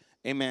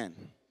Amen.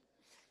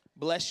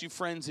 Bless you,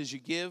 friends, as you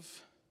give.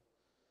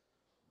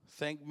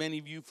 Thank many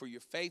of you for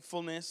your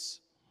faithfulness.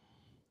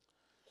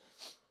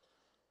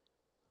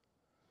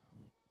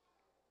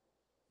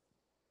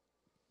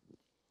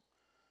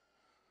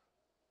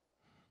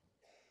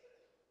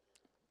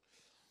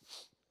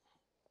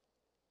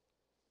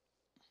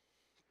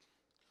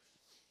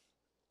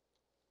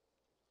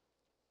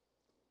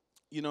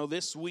 You know,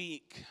 this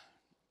week,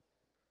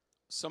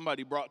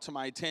 somebody brought to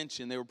my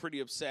attention, they were pretty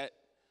upset,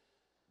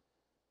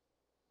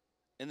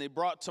 and they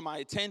brought to my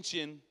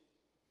attention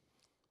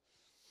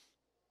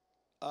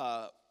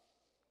a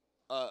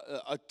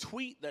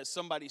tweet that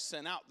somebody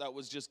sent out that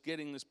was just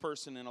getting this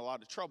person in a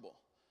lot of trouble.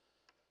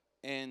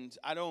 And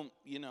I don't,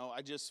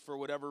 I just, for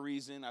whatever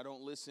reason, I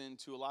don't listen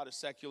to a lot of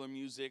secular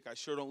music. I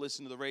sure don't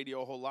listen to the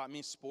radio a whole lot. I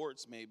mean,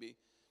 sports maybe.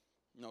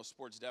 No,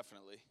 sports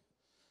definitely.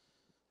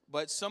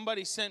 But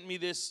somebody sent me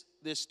this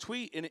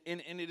tweet, and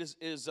it is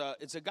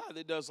it's a guy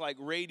that does like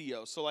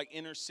radio, so like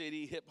inner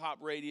city hip hop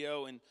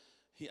radio, and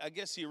I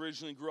guess he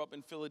originally grew up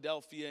in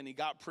Philadelphia, and he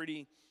got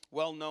pretty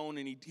well known,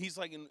 and he's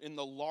like in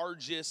the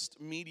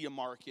largest media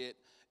market,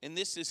 and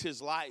this is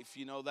his life,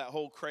 that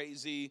whole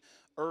crazy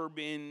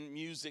urban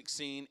music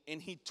scene,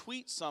 and he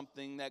tweets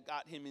something that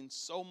got him in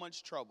so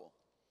much trouble.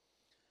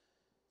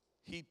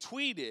 He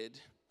tweeted,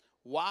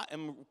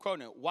 I'm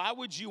quoting it, "Why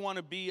would you want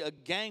to be a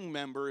gang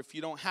member if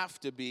you don't have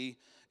to be?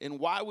 And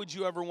why would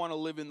you ever want to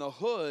live in the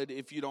hood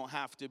if you don't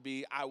have to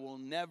be? I will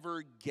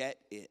never get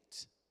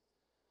it."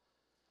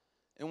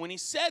 And when he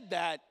said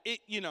that,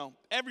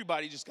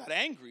 everybody just got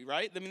angry,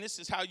 right? I mean, this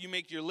is how you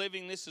make your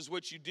living. This is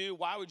what you do.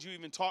 Why would you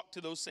even talk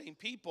to those same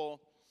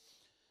people?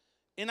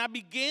 And I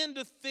began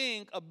to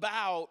think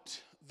about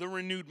the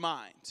renewed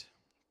mind.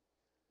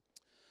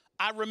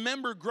 I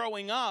remember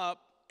growing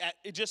up,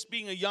 just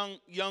being a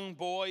young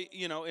boy,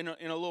 in a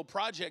little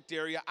project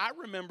area, I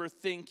remember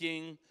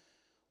thinking,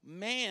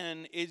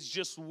 man, it's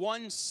just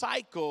one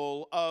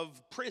cycle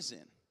of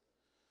prison.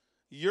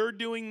 You're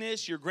doing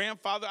this, your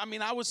grandfather. I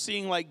mean, I was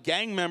seeing like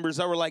gang members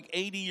that were like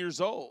 80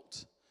 years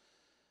old.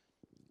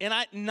 And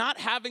not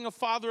having a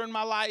father in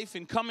my life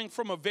and coming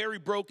from a very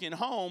broken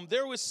home,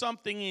 there was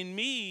something in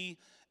me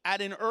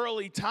at an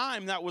early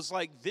time that was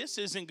like, this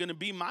isn't going to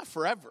be my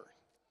forever.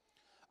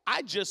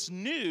 I just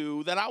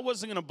knew that I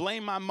wasn't going to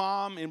blame my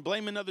mom and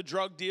blame another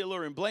drug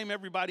dealer and blame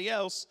everybody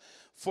else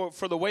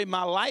for the way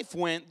my life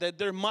went, that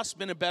there must have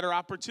been a better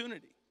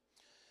opportunity.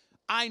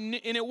 And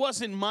it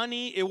wasn't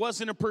money. It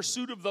wasn't a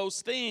pursuit of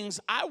those things.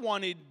 I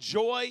wanted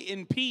joy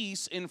and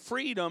peace and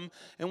freedom.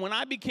 And when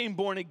I became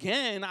born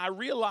again, I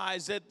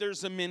realized that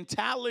there's a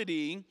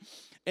mentality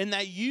and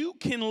that you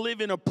can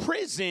live in a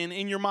prison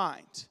in your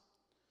mind.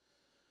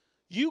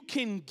 You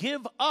can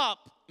give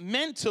up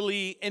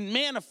mentally and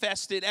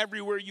manifest it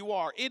everywhere you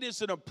are. It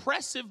is an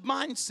oppressive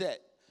mindset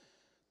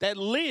that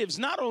lives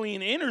not only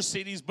in inner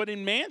cities but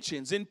in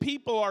mansions, and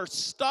people are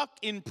stuck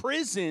in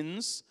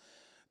prisons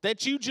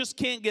that you just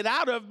can't get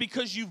out of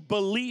because you've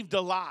believed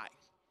a lie.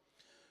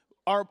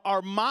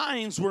 Our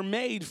minds were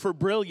made for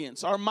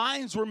brilliance. Our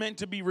minds were meant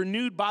to be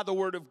renewed by the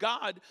word of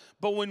God,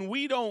 but when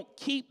we don't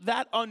keep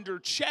that under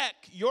check,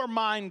 your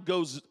mind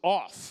goes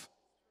off.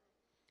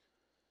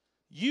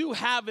 You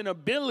have an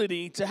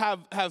ability to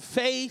have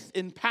faith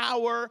and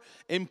power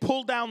and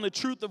pull down the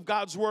truth of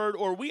God's word,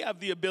 or we have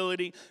the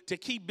ability to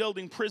keep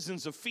building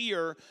prisons of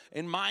fear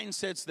and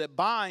mindsets that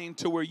bind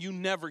to where you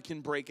never can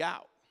break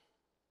out.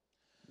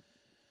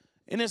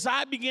 And as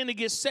I began to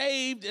get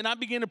saved and I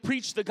began to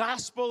preach the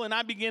gospel and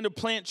I began to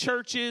plant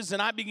churches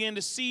and I began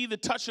to see the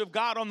touch of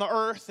God on the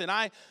earth, and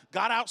I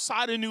got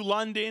outside of New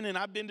London and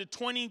I've been to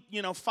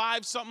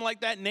 25, something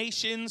like that,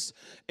 nations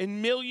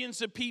and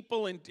millions of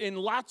people and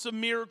lots of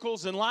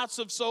miracles and lots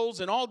of souls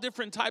and all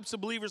different types of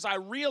believers, I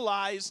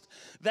realized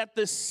that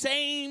the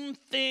same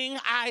thing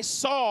I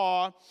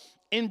saw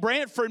in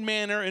Brantford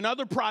Manor and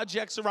other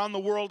projects around the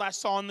world I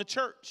saw in the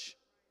church.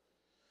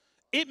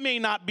 It may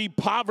not be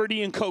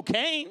poverty and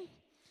cocaine,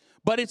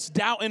 but it's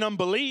doubt and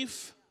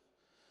unbelief.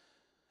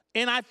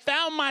 And I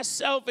found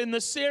myself in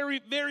the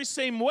very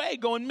same way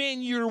going,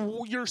 man,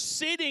 you're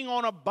sitting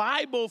on a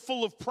Bible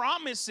full of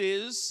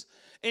promises,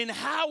 and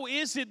how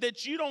is it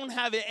that you don't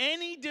have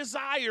any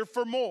desire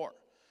for more?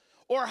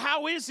 Or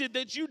how is it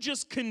that you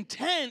just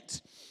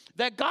content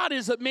that God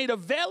has made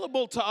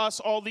available to us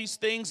all these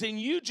things and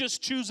you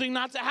just choosing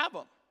not to have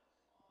them?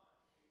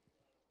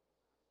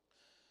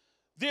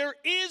 There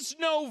is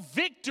no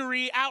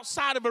victory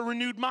outside of a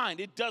renewed mind.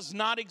 It does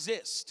not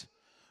exist.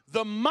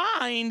 The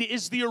mind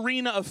is the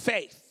arena of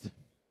faith.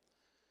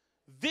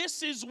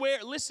 This is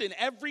where, listen,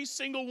 every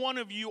single one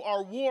of you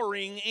are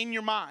warring in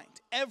your mind.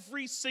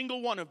 Every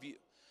single one of you.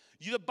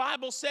 The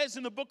Bible says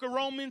in the book of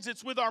Romans,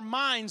 it's with our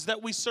minds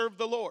that we serve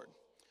the Lord.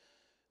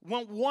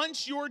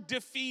 Once you're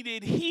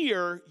defeated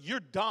here, you're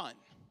done.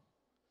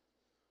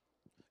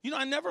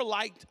 I'm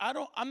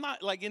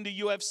not like into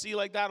UFC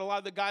like that. A lot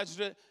of the guys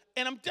do it.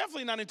 And I'm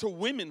definitely not into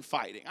women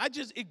fighting.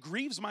 It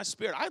grieves my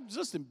spirit. I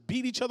just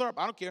beat each other up.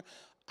 I don't care.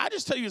 I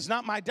just tell you, it's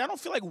not I don't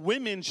feel like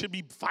women should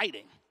be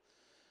fighting.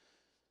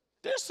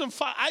 There's some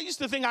fight. I used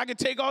to think I could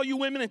take all you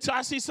women until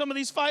I see some of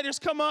these fighters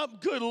come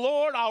up. Good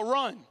Lord, I'll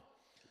run.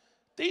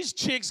 These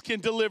chicks can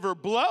deliver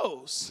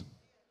blows.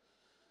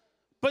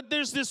 But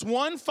there's this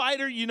one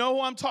fighter, you know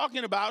who I'm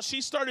talking about.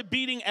 She started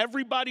beating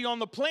everybody on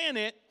the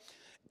planet,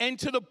 and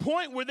to the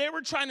point where they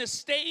were trying to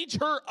stage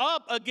her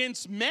up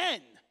against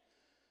men,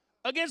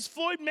 against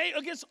Floyd Mayweather,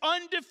 against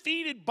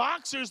undefeated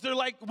boxers. They're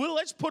like, well,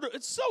 let's put her,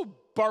 it's so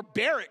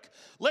barbaric.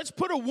 Let's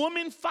put a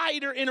woman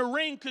fighter in a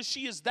ring because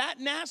she is that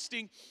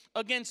nasty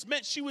against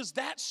men. She was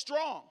that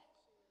strong.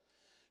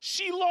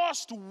 She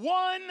lost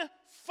one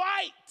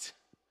fight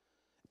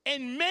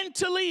and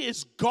mentally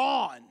is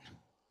gone.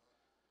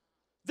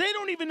 They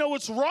don't even know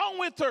what's wrong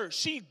with her.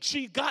 She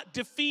got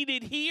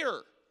defeated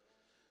here.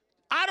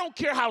 I don't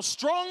care how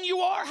strong you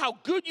are, how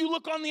good you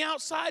look on the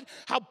outside,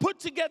 how put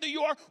together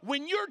you are.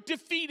 When you're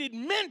defeated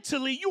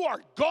mentally, you are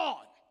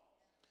gone.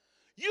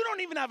 You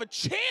don't even have a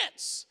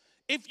chance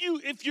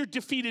if you're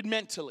defeated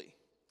mentally.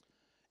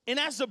 And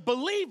as a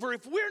believer,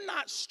 if we're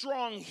not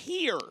strong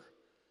here,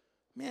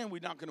 man,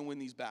 we're not going to win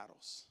these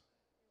battles.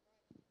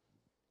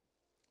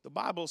 The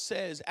Bible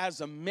says,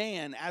 as a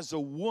man, as a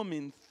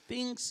woman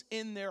thinks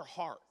in their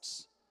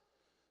hearts,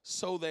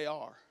 so they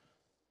are.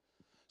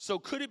 So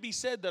could it be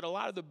said that a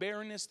lot of the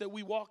barrenness that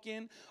we walk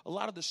in, a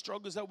lot of the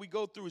struggles that we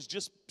go through is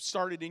just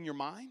started in your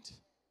mind?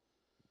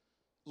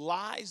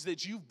 Lies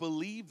that you've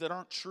believed that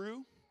aren't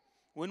true,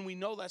 when we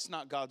know that's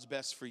not God's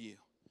best for you.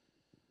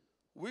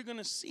 We're going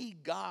to see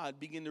God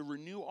begin to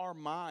renew our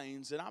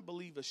minds, and I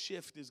believe a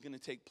shift is going to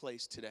take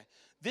place today.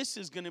 This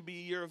is going to be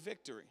a year of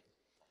victory.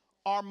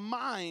 Our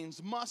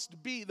minds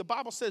must be, the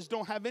Bible says,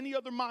 don't have any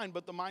other mind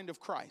but the mind of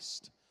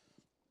Christ.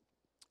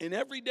 And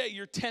every day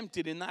you're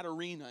tempted in that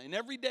arena. And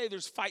every day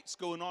there's fights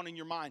going on in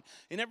your mind.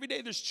 And every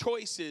day there's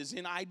choices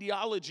and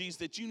ideologies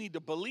that you need to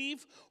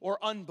believe or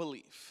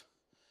unbelieve.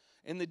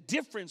 And the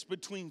difference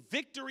between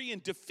victory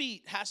and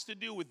defeat has to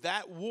do with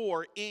that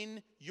war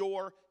in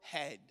your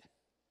head.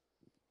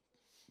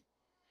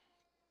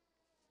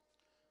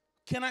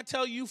 Can I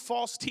tell you,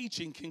 false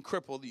teaching can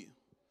cripple you?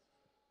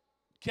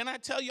 Can I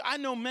tell you, I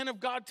know men of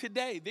God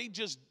today,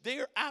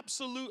 they're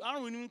absolute, I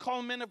don't even call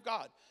them men of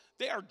God.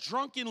 They are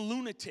drunken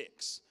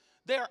lunatics.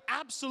 They are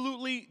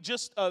absolutely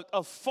just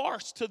a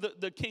farce to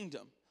the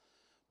kingdom.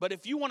 But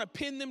if you want to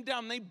pin them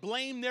down, they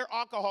blame their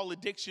alcohol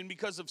addiction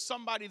because of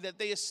somebody that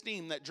they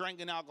esteem that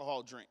drank an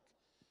alcohol drink.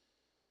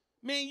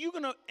 Man,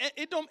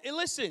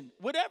 listen,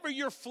 whatever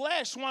your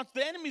flesh wants,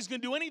 the enemy's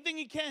going to do anything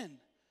he can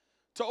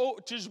to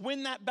just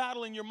win that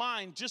battle in your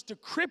mind, just to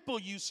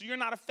cripple you so you're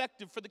not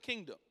effective for the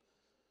kingdom.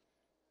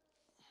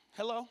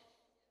 Hello?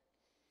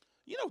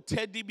 You know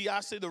Ted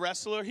DiBiase, the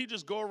wrestler, he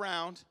just go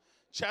around.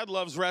 Chad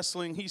loves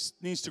wrestling. He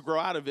needs to grow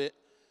out of it.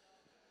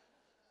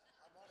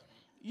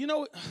 You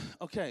know,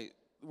 okay,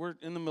 we're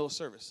in the middle of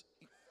service.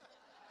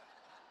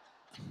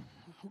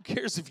 Who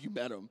cares if you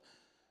met him?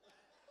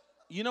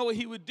 You know what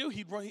he would do?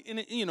 He'd run, and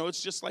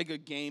it's just like a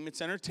game.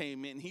 It's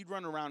entertainment. And he'd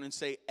run around and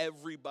say,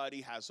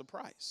 everybody has a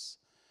price.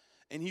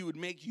 And he would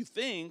make you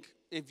think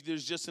if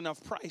there's just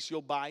enough price,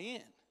 you'll buy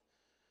in.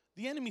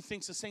 The enemy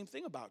thinks the same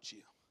thing about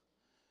you.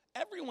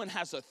 Everyone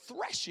has a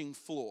threshing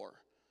floor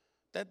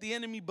that the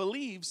enemy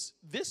believes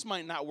this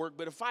might not work,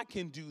 but if I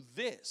can do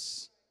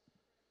this.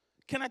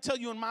 Can I tell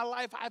you, in my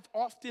life, I've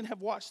often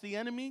have watched the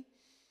enemy,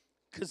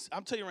 because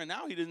I'm telling you right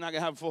now, he does not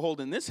have a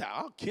foothold in this house.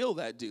 I'll kill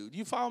that dude.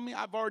 You follow me?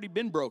 I've already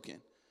been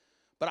broken.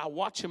 But I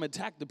watch him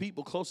attack the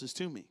people closest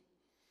to me.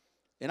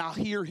 And I'll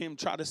hear him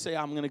try to say,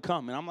 I'm going to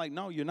come. And I'm like,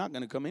 no, you're not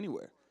going to come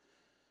anywhere.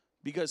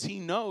 Because he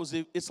knows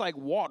it's like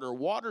water.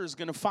 Water is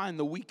going to find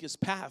the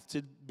weakest path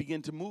to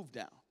begin to move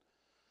down.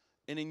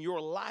 And in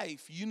your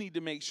life, you need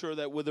to make sure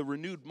that with a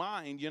renewed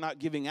mind, you're not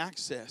giving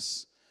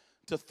access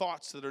to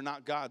thoughts that are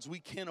not God's. We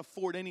can't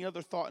afford any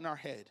other thought in our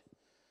head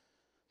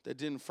that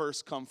didn't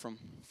first come from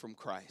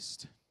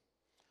Christ.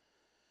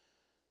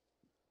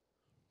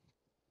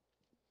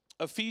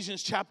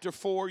 Ephesians chapter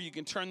 4, you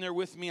can turn there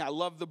with me. I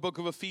love the book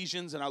of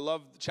Ephesians, and I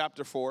love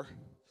chapter 4.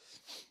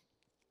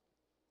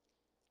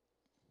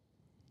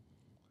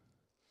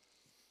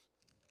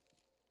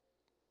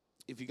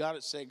 If you got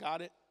it, say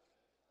got it.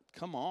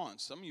 Come on,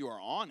 some of you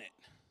are on it.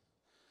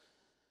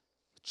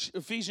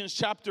 Ephesians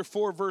chapter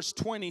 4, verse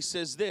 20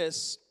 says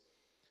this.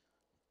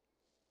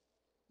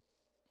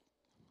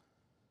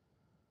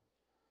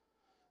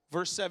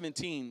 Verse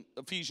 17,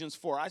 Ephesians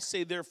 4, I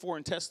say therefore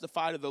and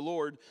testify to the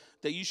Lord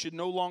that you should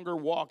no longer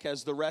walk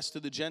as the rest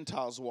of the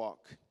Gentiles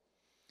walk,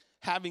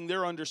 having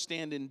their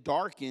understanding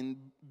darkened,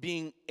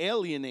 being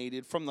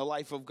alienated from the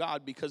life of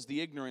God because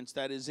the ignorance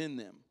that is in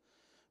them,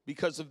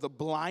 because of the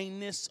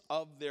blindness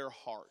of their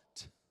heart,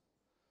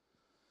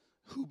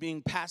 who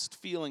being past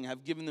feeling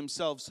have given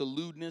themselves to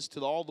lewdness, to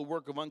all the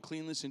work of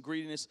uncleanness and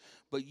greediness,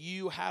 but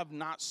you have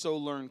not so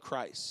learned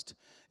Christ.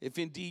 If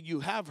indeed you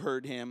have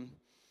heard him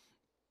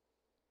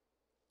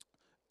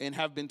and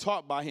have been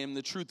taught by him,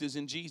 the truth is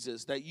in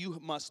Jesus, that you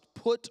must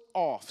put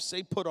off,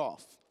 say put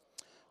off,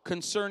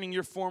 concerning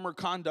your former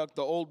conduct,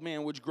 the old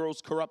man which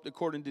grows corrupt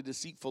according to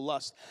deceitful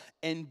lust,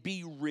 and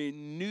be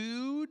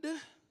renewed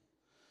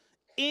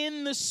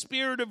in the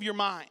spirit of your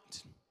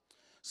mind,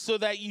 so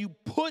that you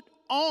put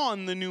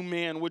on the new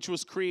man, which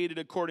was created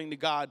according to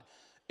God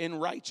in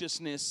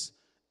righteousness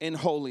and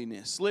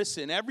holiness.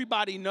 Listen,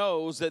 everybody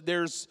knows that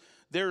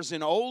there's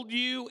an old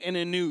you and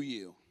a new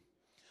you.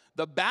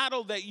 The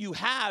battle that you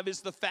have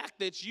is the fact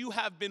that you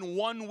have been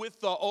one with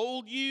the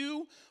old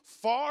you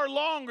far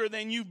longer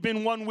than you've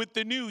been one with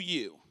the new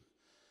you.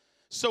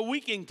 So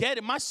we can get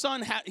it. My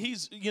son,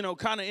 he's,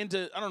 kind of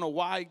into, I don't know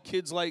why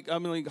kids like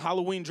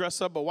Halloween dress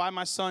up, but why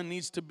my son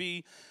needs to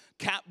be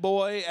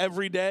Catboy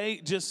every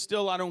day, just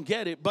still I don't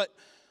get it. But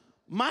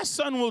my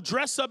son will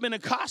dress up in a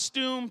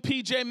costume,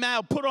 PJ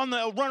Mal,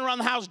 run around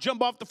the house,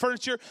 jump off the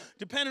furniture.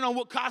 Depending on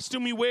what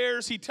costume he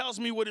wears, he tells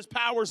me what his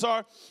powers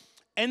are.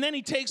 And then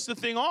he takes the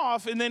thing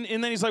off, and then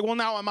he's like, well,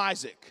 now I'm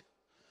Isaac.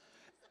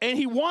 And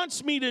he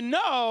wants me to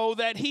know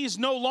that he's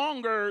no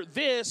longer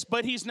this,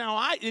 but he's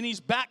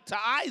back to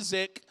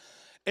Isaac.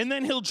 And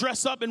then he'll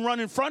dress up and run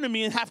in front of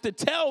me and have to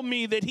tell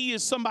me that he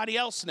is somebody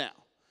else now.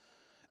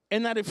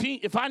 And that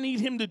if I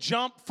need him to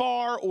jump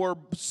far or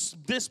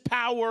this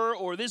power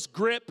or this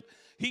grip,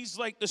 he's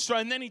like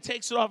and then he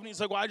takes it off and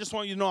he's like, well, I just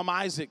want you to know I'm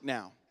Isaac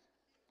now.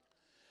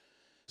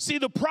 See,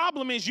 the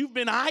problem is you've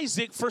been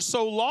Isaac for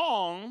so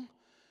long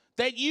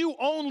that you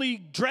only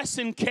dress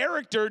in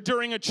character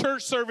during a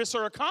church service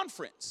or a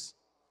conference.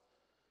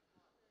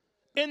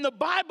 And the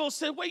Bible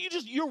said, well,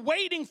 you're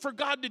waiting for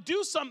God to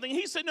do something.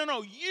 He said,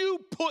 no, you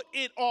put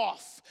it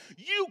off.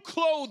 You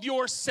clothe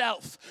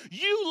yourself.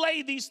 You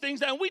lay these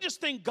things down. We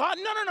just think, God,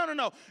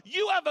 no.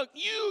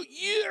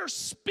 Your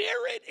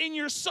spirit and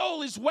your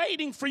soul is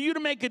waiting for you to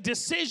make a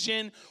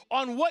decision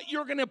on what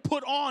you're going to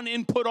put on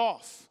and put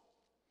off.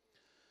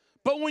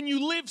 But when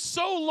you live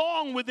so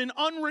long with an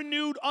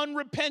unrenewed,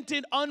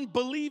 unrepentant,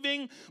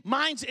 unbelieving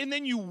mind, and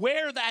then you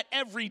wear that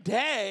every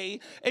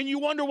day, and you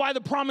wonder why the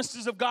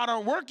promises of God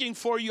aren't working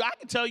for you, I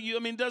can tell you,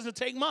 it doesn't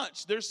take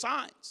much. There's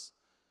signs.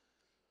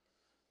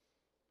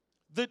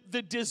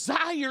 The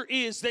desire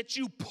is that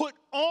you put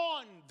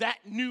on that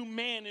new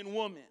man and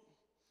woman.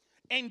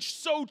 And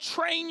so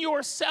train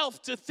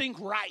yourself to think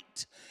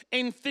right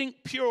and think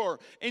pure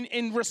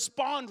and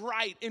respond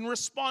right and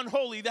respond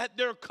holy, that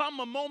there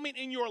come a moment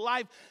in your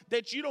life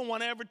that you don't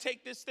want to ever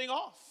take this thing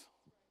off.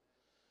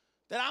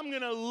 That I'm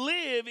going to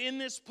live in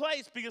this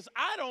place because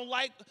I don't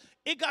like,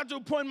 it got to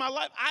a point in my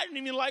life, I didn't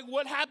even like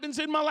what happens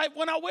in my life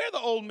when I wear the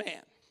old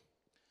man.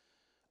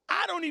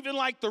 I don't even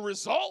like the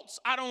results.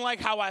 I don't like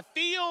how I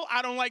feel.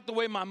 I don't like the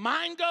way my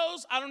mind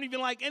goes. I don't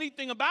even like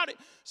anything about it.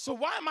 So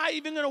why am I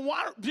even going to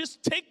want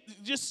to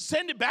just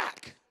send it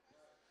back?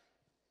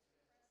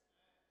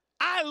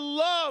 I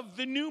love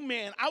the new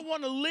man. I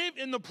want to live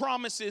in the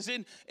promises,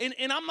 and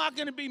I'm not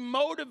going to be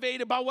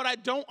motivated by what I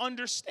don't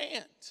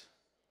understand.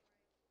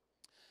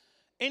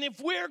 And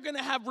if we're going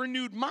to have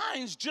renewed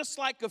minds, just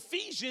like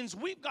Ephesians,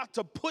 we've got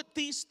to put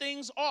these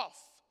things off.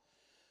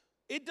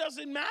 It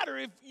doesn't matter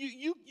if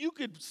you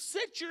could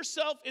sit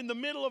yourself in the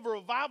middle of a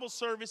revival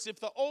service. If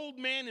the old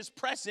man is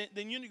present,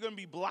 then you're going to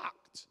be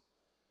blocked.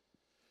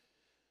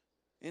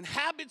 And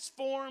habits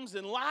forms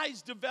and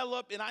lies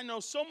develop. And I know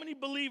so many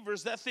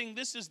believers that think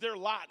this is their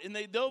lot. And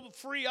they'll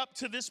free up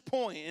to this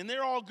point. And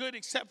they're all good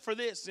except for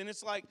this. And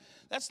it's like,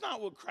 that's not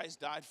what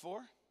Christ died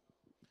for.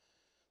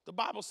 The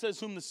Bible says,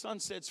 whom the Son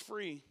sets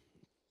free.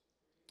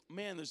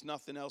 Man, there's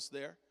nothing else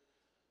there.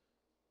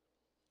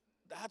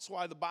 That's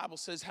why the Bible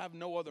says have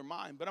no other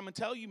mind. But I'm going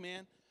to tell you,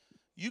 man,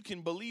 you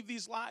can believe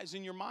these lies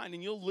in your mind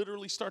and you'll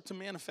literally start to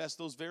manifest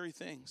those very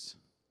things.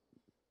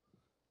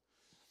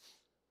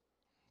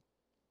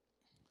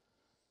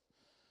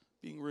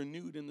 Being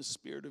renewed in the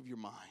spirit of your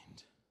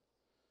mind.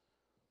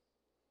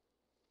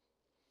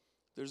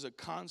 There's a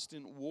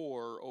constant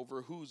war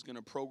over who's going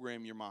to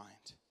program your mind.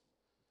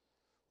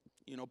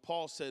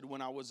 Paul said,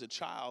 when I was a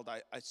child,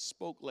 I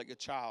spoke like a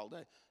child.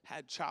 I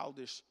had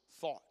childish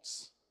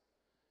thoughts.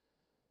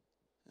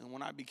 And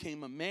when I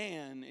became a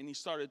man and he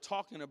started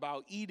talking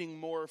about eating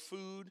more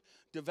food,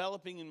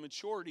 developing in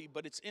maturity,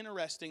 but it's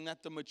interesting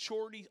that the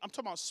maturity, I'm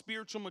talking about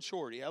spiritual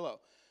maturity. Hello.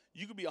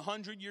 You could be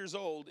 100 years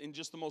old and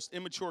just the most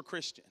immature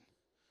Christian.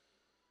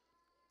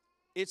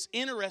 It's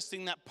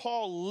interesting that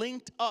Paul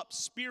linked up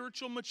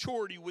spiritual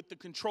maturity with the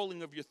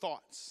controlling of your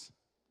thoughts.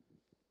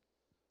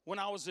 When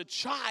I was a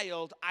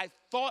child, I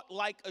thought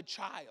like a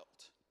child.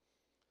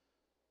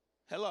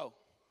 Hello.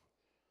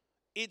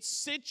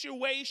 It's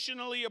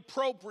situationally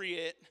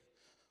appropriate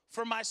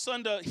for my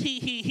son to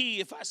he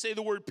if I say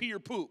the word pee or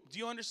poop. Do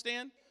you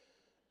understand?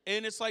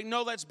 And it's like,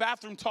 no, that's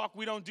bathroom talk.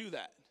 We don't do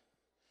that.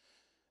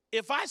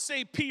 If I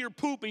say pee or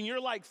poop and you're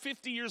like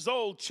 50 years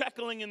old,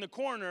 chuckling in the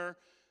corner,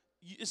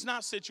 it's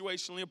not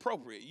situationally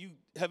appropriate. You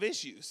have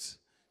issues.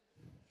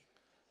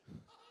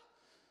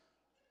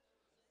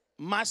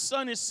 My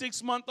son is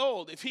 6 months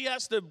old. If he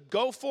has to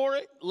go for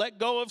it, let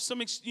go of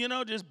some,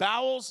 just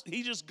bowels,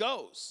 he just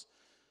goes.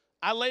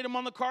 I laid him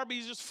on the carpet,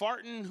 he's just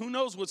farting. Who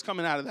knows what's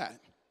coming out of that?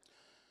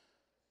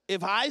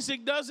 If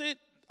Isaac does it,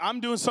 I'm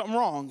doing something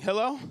wrong.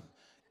 Hello?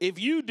 If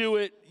you do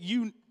it,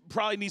 you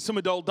probably need some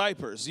adult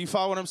diapers. You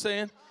follow what I'm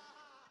saying?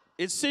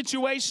 It's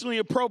situationally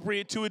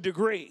appropriate to a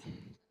degree.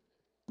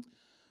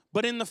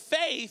 But in the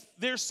faith,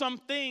 there's some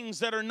things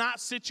that are not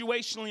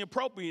situationally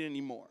appropriate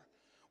anymore.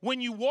 When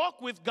you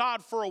walk with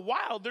God for a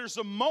while, there's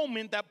a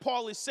moment that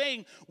Paul is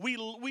saying we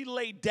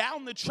lay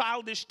down the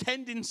childish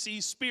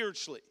tendencies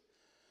spiritually.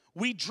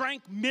 We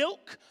drank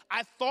milk.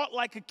 I thought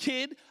like a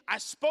kid. I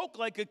spoke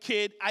like a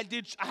kid. I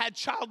had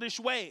childish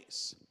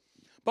ways.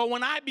 But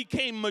when I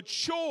became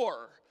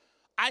mature,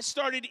 I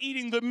started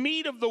eating the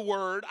meat of the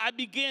word. I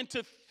began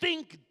to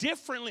think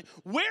differently.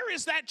 Where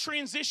is that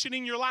transition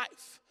in your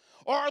life?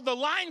 Or are the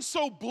lines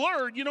so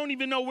blurred you don't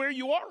even know where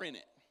you are in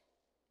it?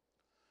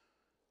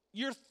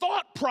 Your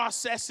thought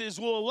processes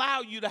will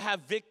allow you to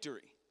have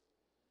victory.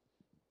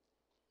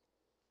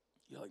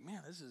 You're like,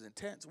 man, this is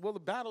intense. Well, the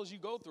battles you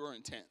go through are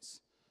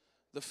intense.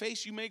 The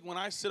face you make when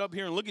I sit up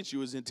here and look at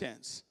you is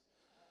intense.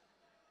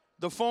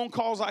 The phone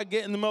calls I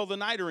get in the middle of the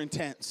night are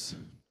intense.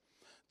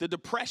 The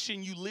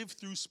depression you live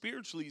through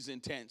spiritually is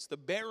intense. The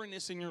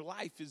barrenness in your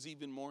life is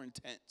even more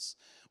intense.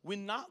 We're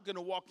not going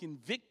to walk in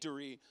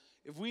victory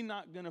if we're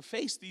not going to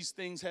face these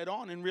things head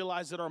on and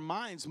realize that our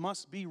minds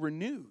must be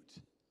renewed.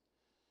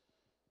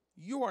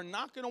 You are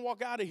not going to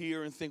walk out of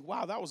here and think,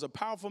 wow, that was a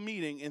powerful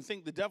meeting, and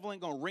think the devil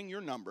ain't going to ring your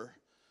number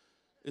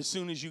as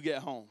soon as you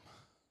get home.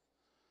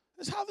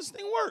 That's how this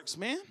thing works,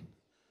 man.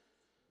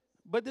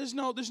 But there's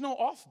no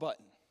off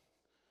button.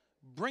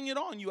 Bring it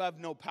on, you have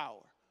no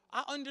power.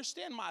 I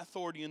understand my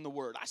authority in the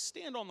word. I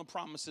stand on the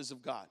promises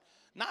of God,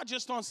 not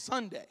just on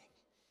Sunday.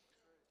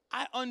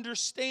 I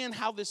understand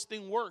how this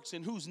thing works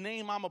and whose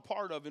name I'm a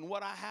part of and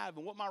what I have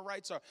and what my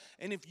rights are.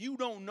 And if you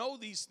don't know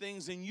these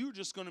things, then you're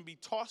just going to be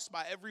tossed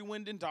by every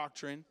wind and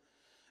doctrine,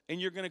 and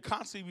you're going to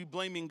constantly be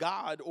blaming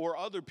God or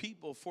other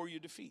people for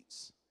your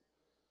defeats.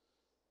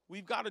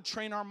 We've got to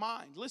train our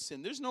mind.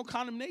 Listen, there's no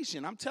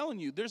condemnation. I'm telling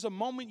you, there's a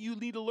moment you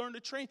need to learn to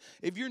train.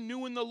 If you're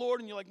new in the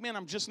Lord and you're like, man,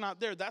 I'm just not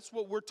there, that's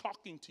what we're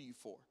talking to you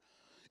for.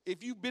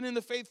 If you've been in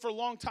the faith for a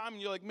long time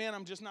and you're like, man,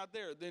 I'm just not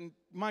there, then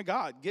my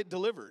God, get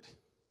delivered.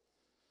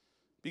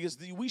 Because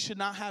we should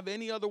not have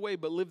any other way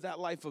but live that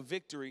life of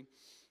victory.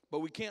 But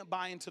we can't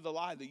buy into the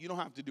lie that you don't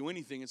have to do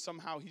anything and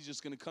somehow he's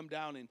just going to come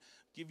down and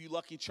give you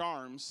lucky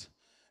charms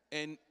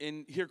and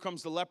here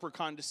comes the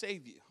leprechaun to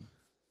save you.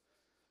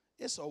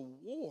 It's a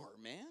war,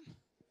 man.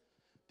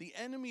 The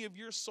enemy of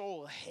your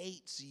soul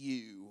hates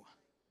you.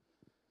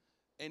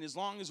 And as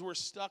long as we're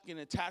stuck and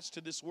attached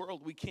to this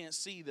world, we can't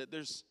see that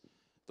there's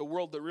the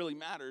world that really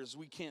matters.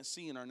 We can't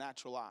see in our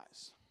natural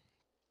eyes.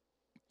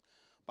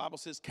 Bible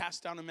says,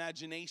 cast down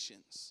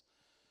imaginations.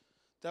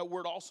 That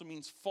word also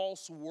means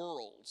false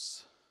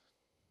worlds.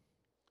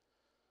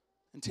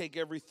 And take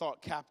every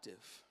thought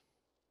captive.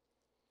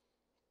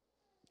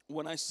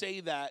 When I say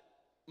that,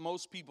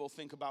 most people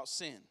think about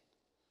sin.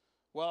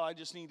 Well, I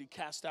just need to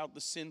cast out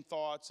the sin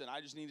thoughts, and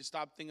I just need to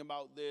stop thinking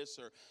about this,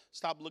 or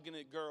stop looking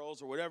at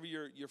girls, or whatever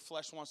your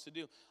flesh wants to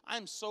do.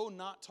 I'm so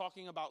not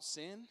talking about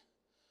sin.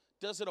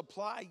 Does it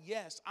apply?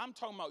 Yes. I'm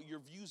talking about your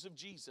views of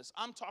Jesus.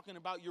 I'm talking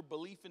about your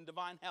belief in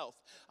divine health.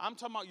 I'm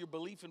talking about your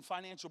belief in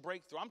financial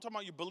breakthrough. I'm talking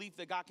about your belief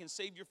that God can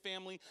save your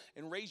family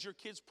and raise your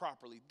kids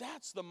properly.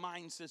 That's the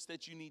mindsets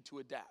that you need to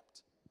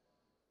adapt.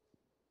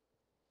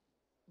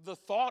 The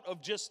thought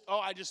of just,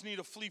 I just need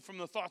to flee from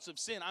the thoughts of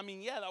sin. I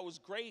mean, yeah, that was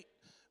great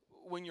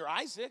when you're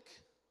Isaac.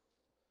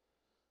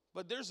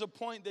 But there's a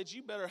point that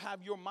you better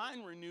have your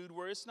mind renewed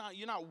where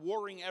you're not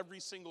warring every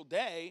single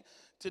day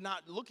to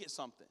not look at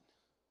something.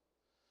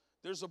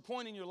 There's a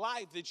point in your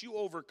life that you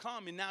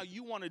overcome, and now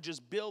you want to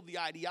just build the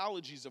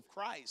ideologies of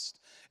Christ,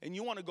 and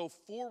you want to go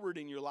forward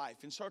in your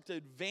life and start to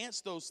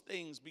advance those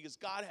things because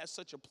God has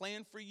such a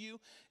plan for you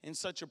and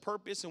such a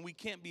purpose, and we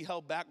can't be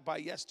held back by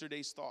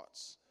yesterday's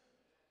thoughts.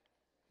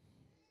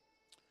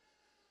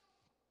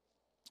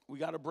 We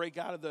got to break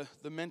out of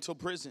the mental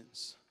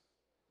prisons.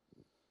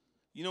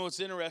 You know, it's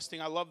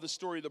interesting. I love the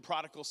story of the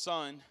prodigal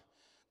son.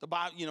 The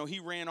Bible,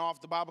 he ran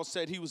off. The Bible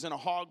said he was in a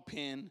hog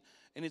pen.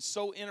 And it's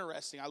so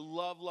interesting. I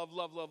love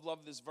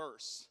this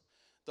verse.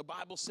 The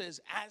Bible says,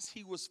 as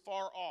he was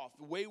far off,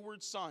 the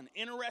wayward son.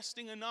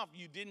 Interesting enough,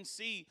 you didn't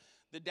see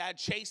the dad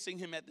chasing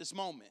him at this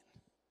moment.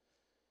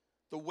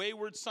 The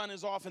wayward son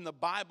is off, and the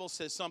Bible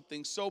says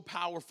something so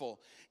powerful.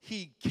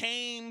 He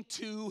came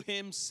to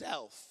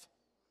himself.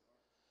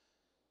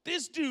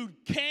 This dude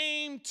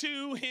came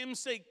to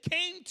himself.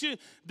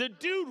 The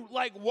dude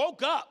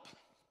woke up.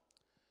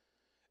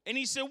 And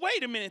he said,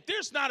 wait a minute,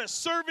 there's not a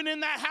servant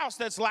in that house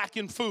that's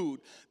lacking food.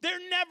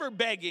 They're never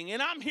begging,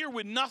 and I'm here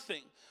with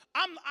nothing.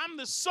 I'm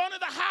the son of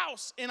the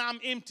house, and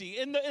I'm empty.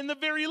 And the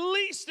very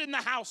least in the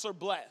house are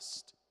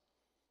blessed.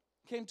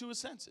 Came to his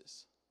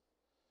senses.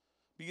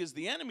 Because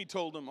the enemy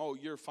told him, oh,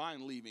 you're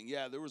fine leaving.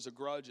 Yeah, there was a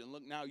grudge, and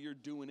look, now you're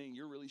doing it, and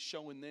you're really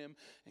showing them,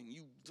 and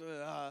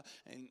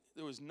and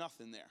there was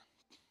nothing there.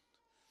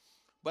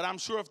 But I'm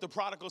sure if the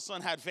prodigal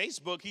son had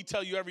Facebook, he'd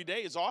tell you every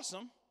day it's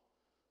awesome.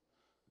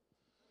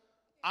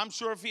 I'm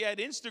sure if he had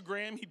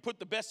Instagram, he'd put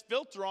the best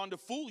filter on to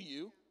fool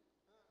you.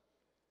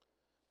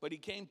 But he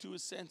came to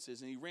his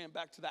senses, and he ran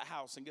back to that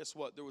house. And guess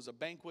what? There was a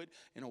banquet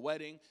and a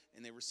wedding,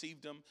 and they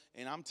received him.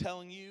 And I'm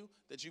telling you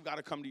that you've got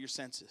to come to your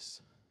senses.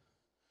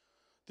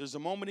 There's a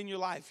moment in your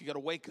life you got to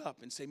wake up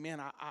and say, man,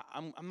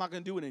 I'm not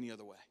going to do it any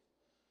other way.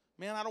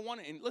 Man, I don't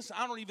want it. And listen,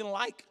 I don't even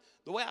like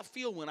the way I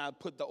feel when I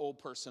put the old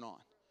person on.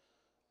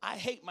 I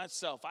hate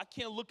myself. I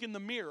can't look in the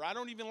mirror. I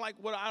don't even like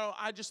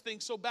I just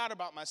think so bad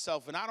about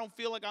myself, and I don't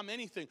feel like I'm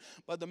anything.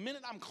 But the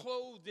minute I'm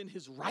clothed in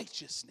his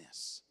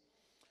righteousness,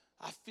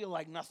 I feel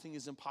like nothing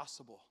is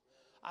impossible.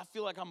 I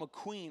feel like I'm a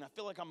queen. I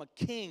feel like I'm a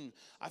king.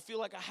 I feel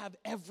like I have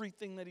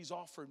everything that he's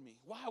offered me.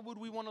 Why would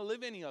we want to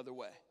live any other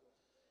way?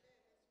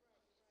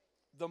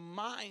 The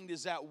mind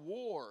is at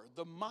war.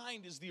 The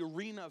mind is the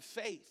arena of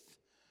faith.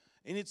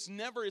 And it's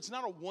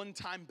not a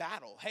one-time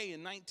battle. Hey,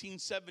 in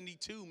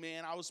 1972,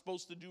 man, I was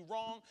supposed to do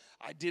wrong.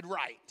 I did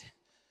right.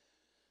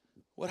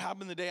 What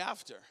happened the day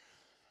after?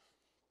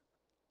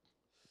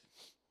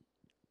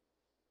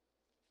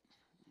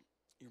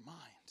 Your mind.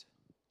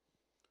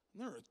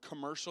 Isn't there a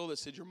commercial that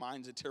said your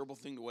mind's a terrible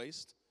thing to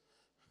waste?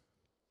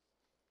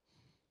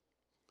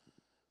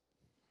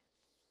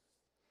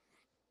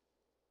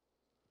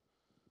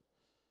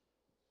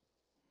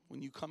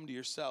 When you come to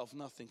yourself,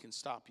 nothing can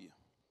stop you.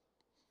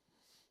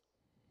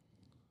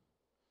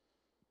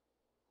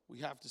 We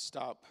have to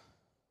stop.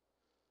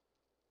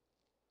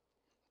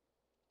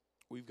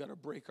 We've got to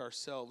break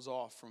ourselves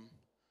off from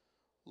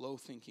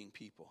low-thinking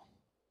people,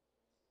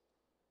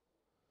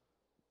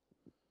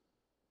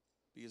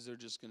 because they're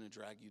just going to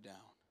drag you down.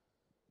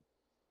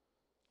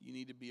 You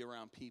need to be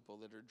around people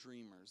that are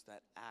dreamers,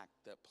 that act,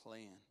 that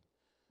plan.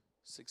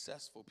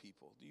 Successful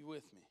people. Are you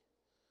with me?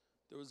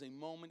 There was a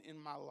moment in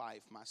my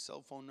life, my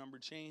cell phone number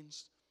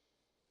changed,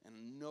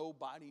 and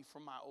nobody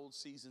from my old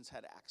seasons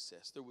had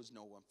access. There was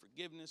no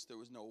unforgiveness. There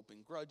was no open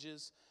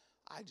grudges.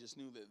 I just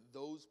knew that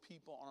those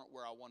people aren't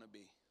where I want to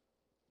be.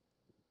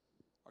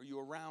 Are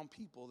you around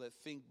people that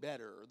think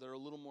better, or that are a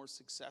little more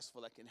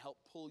successful, that can help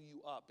pull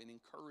you up and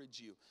encourage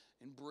you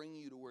and bring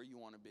you to where you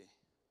want to be?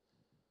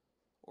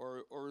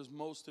 Or is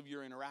most of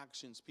your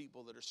interactions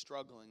people that are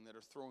struggling, that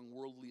are throwing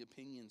worldly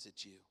opinions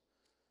at you?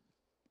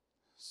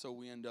 So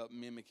we end up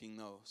mimicking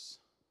those.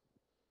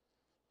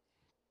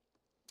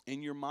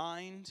 In your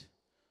mind,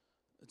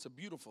 it's a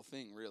beautiful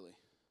thing, really.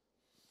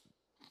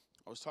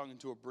 I was talking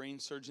to a brain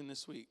surgeon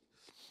this week.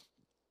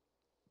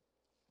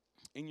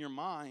 In your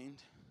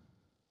mind,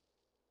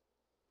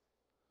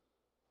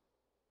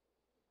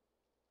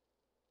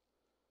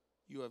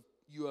 you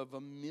have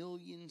 1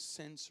 million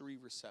sensory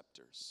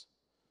receptors.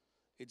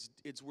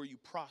 It's where you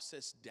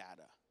process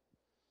data.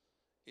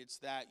 It's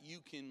that you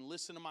can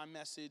listen to my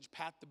message,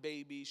 pat the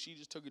baby, she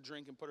just took a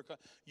drink and put her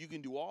cup. You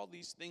can do all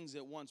these things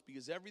at once,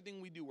 because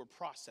everything we do, we're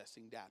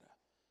processing data.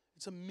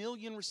 It's 1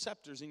 million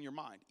receptors in your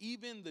mind.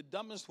 Even the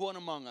dumbest one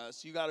among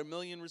us, you got 1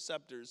 million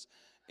receptors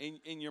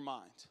in your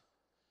mind.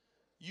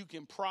 You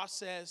can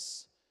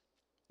process,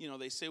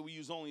 they say we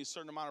use only a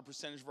certain amount of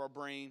percentage of our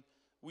brain.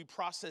 We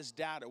process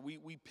data.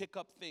 We pick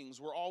up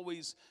things. We're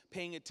always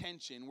paying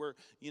attention. We're,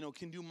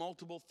 can do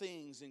multiple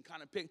things and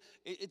kind of pick.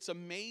 It's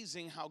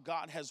amazing how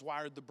God has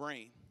wired the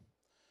brain.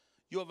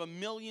 You have 1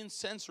 million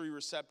sensory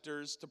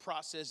receptors to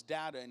process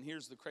data. And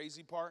here's the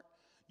crazy part.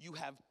 You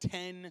have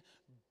 10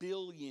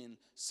 billion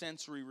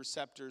sensory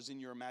receptors in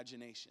your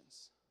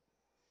imaginations.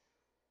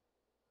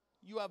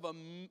 You have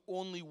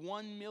only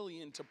 1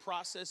 million to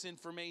process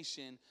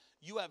information.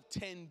 You have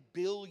 10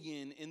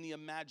 billion in the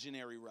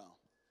imaginary realm.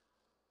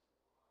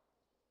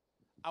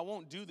 I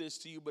won't do this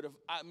to you, but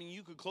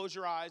you could close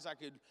your eyes. I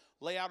could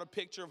lay out a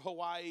picture of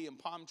Hawaii and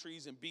palm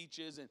trees and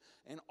beaches,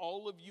 and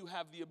all of you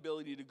have the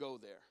ability to go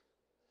there.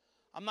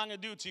 I'm not going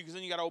to do it to you, because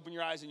then you got to open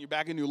your eyes and you're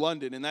back in New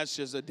London, and that's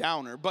just a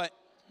downer. But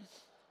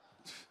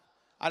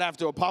I'd have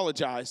to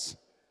apologize.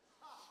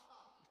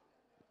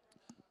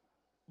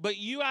 But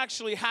you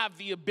actually have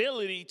the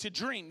ability to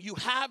dream. You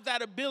have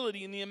that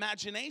ability in the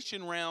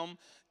imagination realm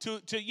to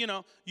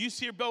you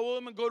see your Bill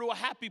William and go to a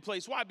happy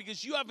place. Why?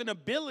 Because you have an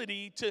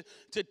ability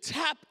to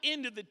tap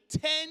into the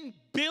 10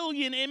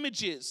 billion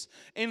images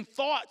and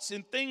thoughts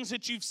and things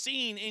that you've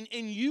seen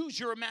and use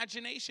your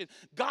imagination.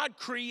 God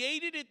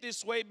created it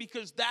this way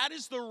because that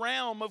is the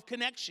realm of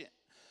connection.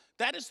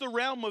 That is the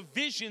realm of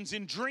visions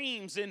and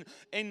dreams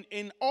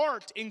and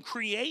art and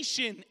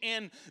creation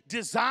and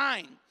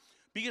design.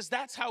 Because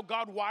that's how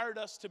God wired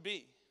us to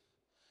be.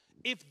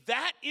 If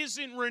that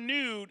isn't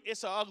renewed,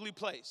 it's an ugly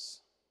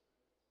place.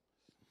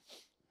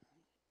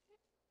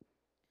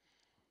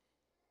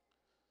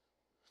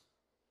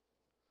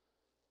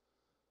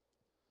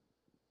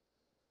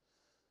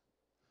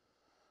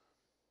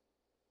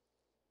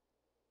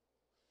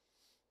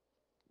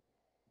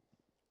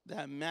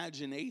 That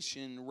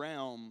imagination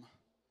realm,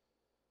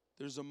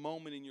 there's a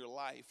moment in your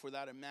life where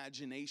that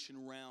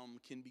imagination realm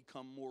can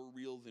become more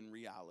real than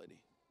reality.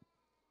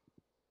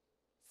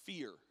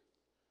 Fear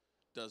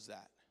does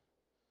that.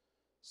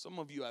 Some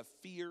of you have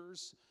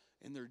fears,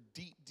 and they're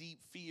deep, deep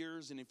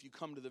fears, and if you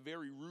come to the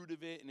very root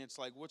of it, and it's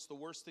like, what's the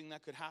worst thing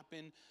that could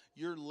happen?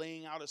 You're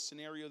laying out a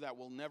scenario that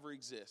will never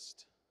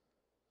exist.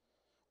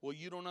 Well,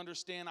 you don't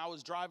understand. I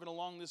was driving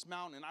along this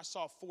mountain, and I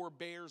saw 4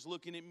 bears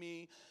looking at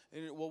me,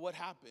 and well, what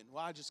happened?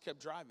 Well, I just kept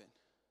driving.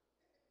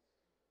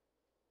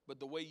 But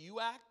the way you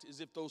act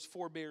is if those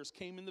 4 bears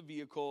came in the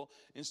vehicle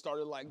and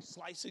started like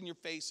slicing your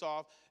face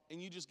off,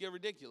 and you just get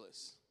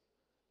ridiculous.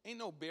 Ain't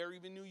no bear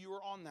even knew you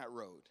were on that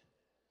road.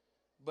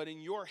 But in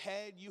your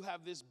head, you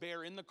have this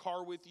bear in the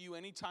car with you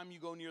anytime you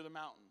go near the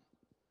mountain.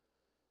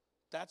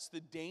 That's the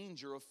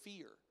danger of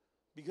fear,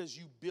 because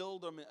you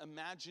build an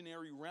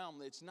imaginary realm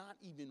that's not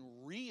even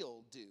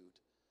real, dude.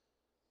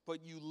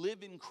 But you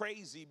live in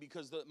crazy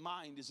because the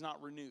mind is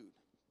not renewed.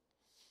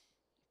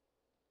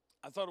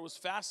 I thought it was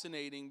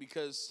fascinating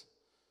because,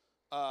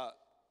 I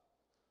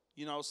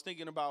was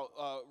thinking about,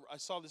 I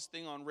saw this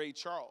thing on Ray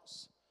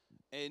Charles.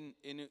 And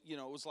it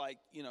was like,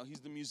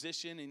 he's the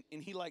musician,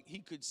 and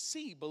he could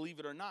see, believe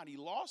it or not. He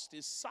lost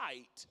his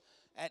sight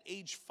at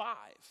age 5.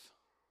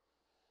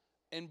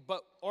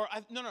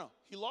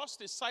 He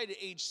lost his sight at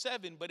age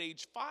 7, but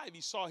age 5, he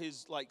saw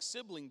his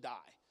sibling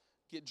die,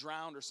 get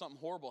drowned or something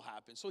horrible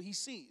happen. So he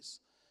sees.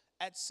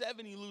 At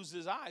 7, he loses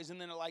his eyes, and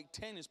then at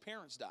 10, his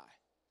parents die.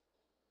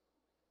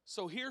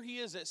 So here he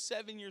is at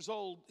 7 years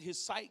old,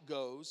 his sight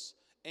goes,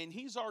 and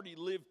he's already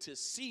lived to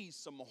see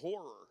some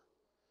horror.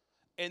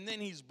 And then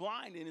he's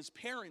blind, and his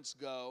parents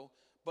go,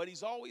 but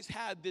he's always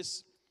had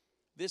this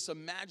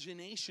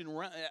imagination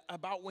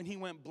about when he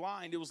went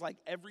blind. It was like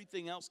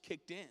everything else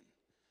kicked in.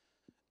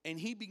 And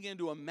he began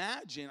to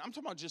imagine. I'm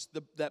talking about just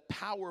that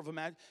power of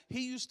imagine.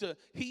 He used to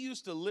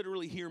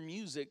literally hear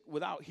music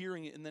without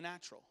hearing it in the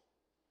natural.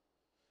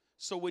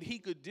 So what he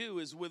could do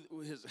is with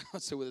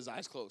his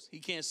eyes closed. He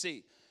can't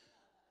see.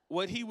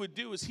 What he would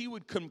do is he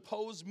would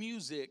compose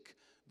music.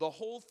 The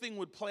whole thing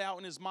would play out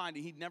in his mind,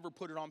 and he'd never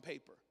put it on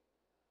paper.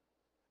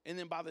 And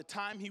then by the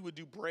time he would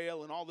do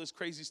Braille and all this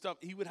crazy stuff,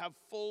 he would have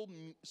full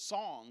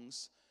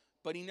songs,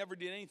 but he never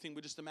did anything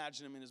but just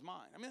imagine them in his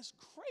mind. I mean, that's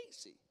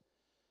crazy.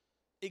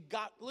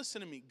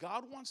 Listen to me,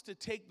 God wants to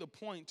take the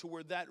point to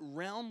where that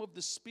realm of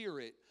the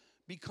spirit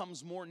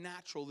becomes more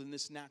natural than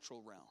this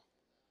natural realm.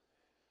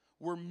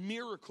 Where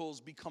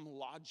miracles become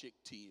logic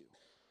to you.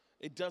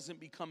 It doesn't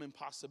become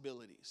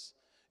impossibilities.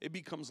 It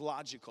becomes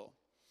logical.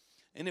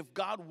 And if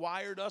God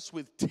wired us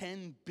with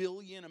 10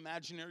 billion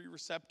imaginary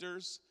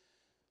receptors,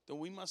 then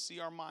we must see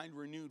our mind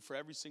renewed for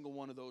every single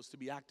one of those to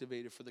be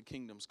activated for the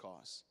kingdom's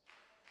cause.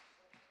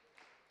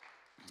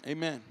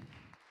 Amen.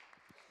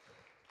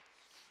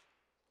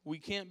 We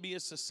can't be a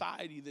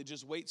society that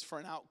just waits for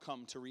an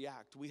outcome to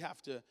react. We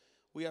have to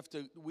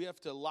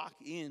lock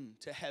in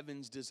to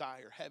heaven's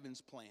desire, heaven's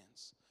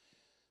plans.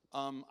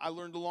 I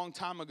learned a long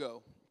time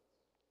ago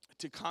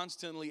to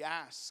constantly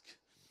ask,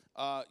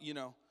 what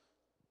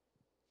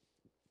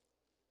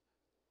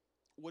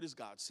is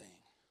God saying?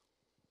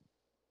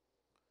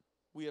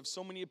 We have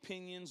so many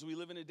opinions. We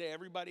live in a day,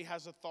 everybody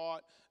has a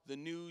thought. The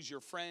news,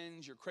 your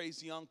friends, your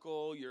crazy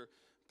uncle, your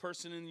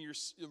person in your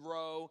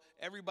row,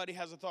 everybody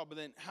has a thought. But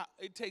then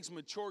it takes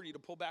maturity to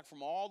pull back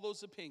from all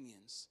those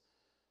opinions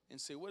and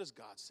say, what is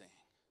God saying?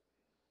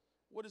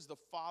 What does the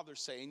Father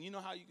say? And you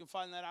know how you can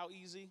find that out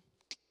easy?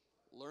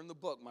 Learn the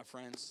book, my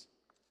friends.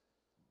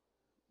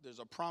 There's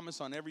a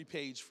promise on every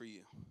page for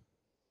you.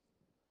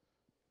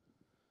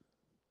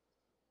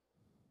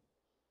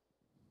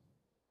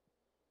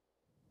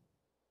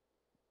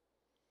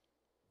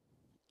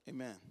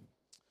 Amen.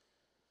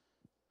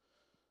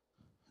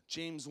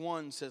 James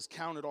 1 says,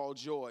 count it all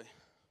joy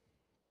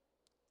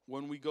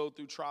when we go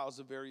through trials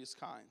of various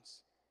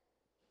kinds.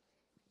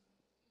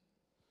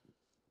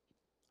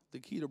 The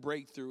key to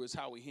breakthrough is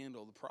how we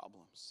handle the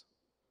problems.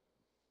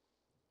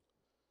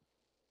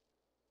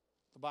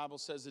 The Bible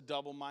says a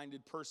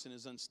double-minded person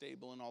is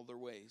unstable in all their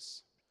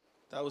ways.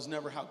 That was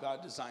never how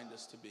God designed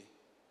us to be.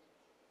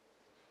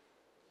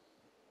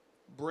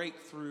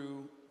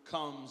 Breakthrough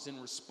comes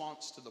in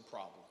response to the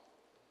problem.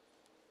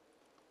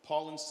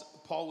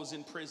 Paul was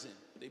in prison.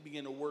 They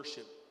began to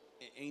worship.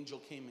 An angel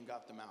came and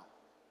got them out.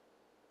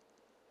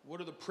 What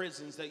are the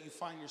prisons that you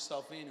find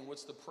yourself in, and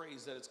what's the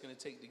praise that it's going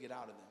to take to get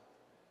out of them?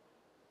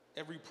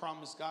 Every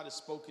promise God has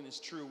spoken is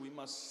true. We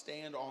must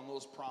stand on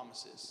those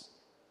promises.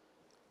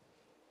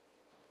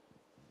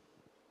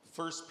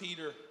 1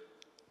 Peter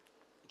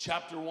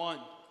chapter 1.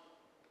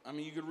 I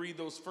mean, you could read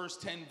those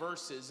first 10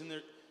 verses,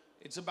 and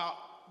it's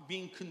about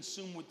being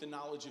consumed with the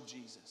knowledge of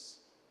Jesus.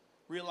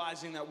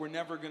 Realizing that we're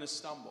never going to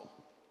stumble.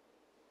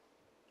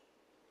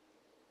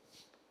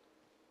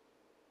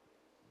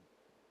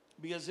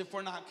 Because if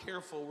we're not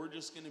careful, we're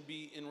just going to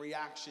be in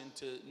reaction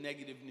to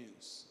negative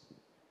news.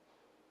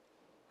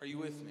 Are you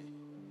with me?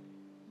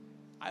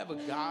 I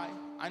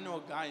know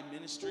a guy in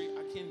ministry.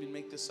 I can't even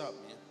make this up,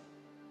 man.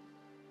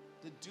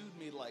 The dude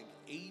made like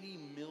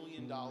 $80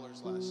 million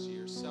last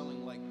year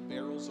selling like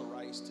barrels of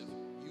rice to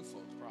you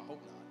folks, bro. I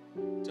hope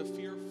not. To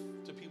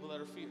people that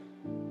are fear.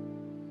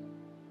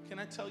 Can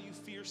I tell you,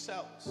 fear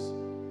sells.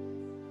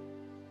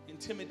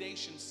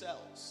 Intimidation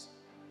sells.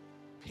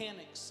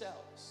 Panic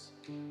sells.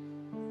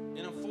 And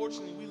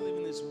unfortunately, we live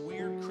in this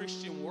weird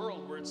Christian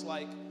world where it's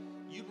like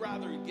you'd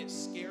rather get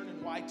scared in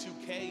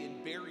Y2K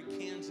and bury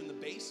cans in the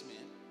basement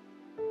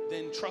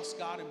than trust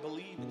God and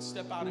believe and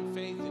step out in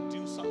faith and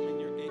do something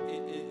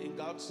in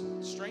God's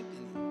strength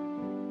in you.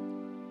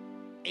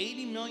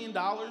 $80 million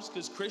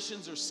because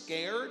Christians are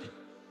scared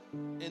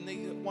and they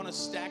want to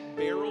stack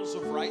barrels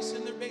of rice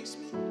in their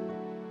basement?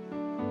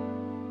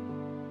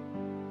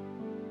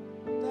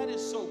 That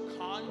is so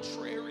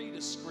contrary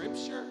to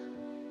Scripture.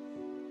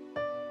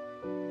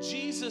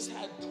 Jesus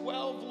had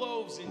 12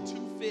 loaves and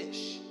 2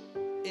 fish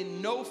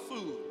and no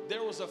food.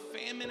 There was a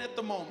famine at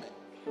the moment.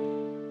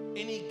 And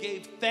he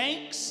gave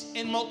thanks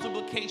and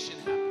multiplication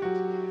happened.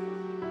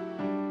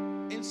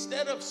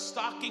 Instead of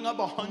stocking up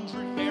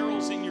 100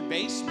 barrels in your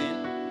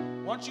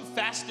basement, why don't you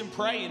fast and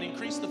pray and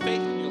increase the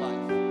faith in your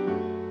life?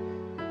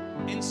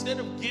 Instead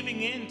of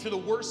giving in to the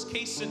worst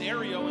case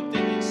scenario and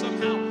thinking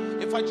somehow,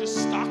 if I just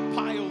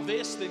stockpile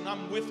this, then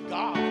I'm with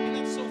God. I mean,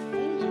 that's so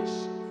foolish.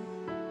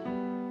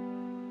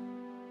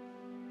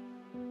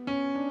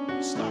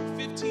 You stock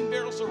 15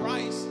 barrels of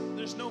rice,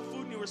 there's no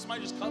food anywhere,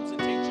 somebody just comes and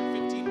takes your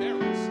 15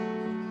 barrels.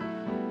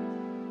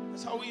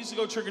 That's how we used to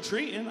go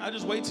trick-or-treating. I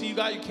just wait till you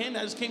got your candy,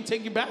 I just came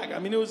take you back. I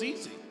mean, it was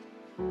easy.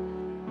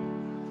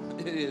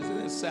 It is, and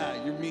it's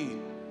sad, you're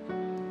mean.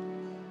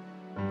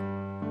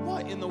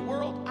 What in the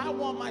world? I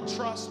want my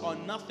trust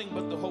on nothing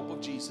but the hope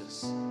of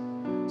Jesus.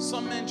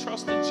 Some men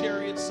trust in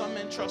chariots, some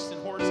men trust in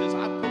horses.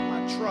 I put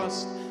my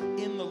trust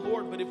in the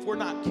Lord. But if we're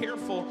not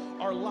careful,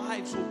 our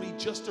lives will be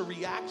just a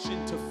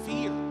reaction to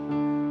fear.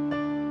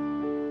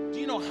 Do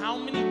you know how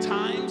many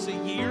times a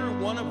year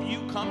one of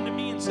you come to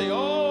me and say,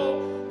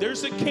 oh,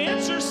 there's a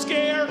cancer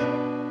scare?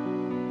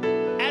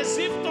 As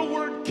if the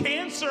word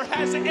cancer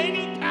has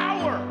any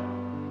power.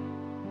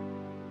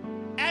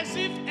 As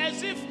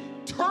if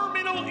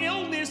terminal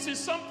illness is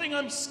something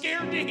I'm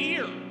scared to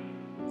hear.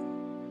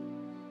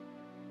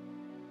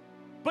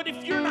 But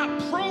if you're not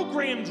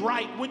programmed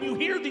right, when you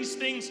hear these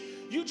things,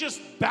 you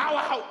just bow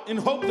out and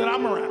hope that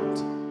I'm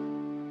around.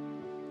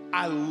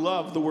 I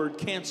love the word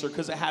cancer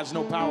because it has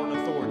no power and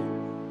authority.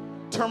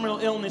 Terminal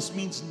illness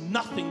means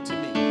nothing to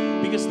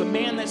me because the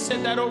man that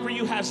said that over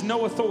you has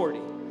no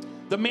authority.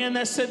 The man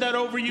that said that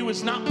over you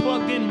is not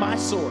plugged in my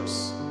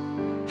source.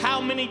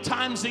 How many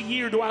times a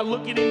year do I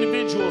look at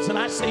individuals and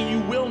I say, you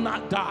will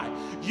not die,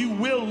 you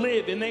will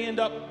live, and they end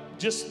up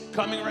just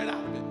coming right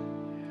out of it.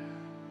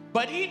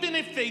 But even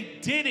if they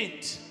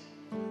didn't,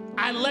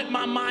 I let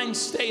my mind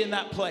stay in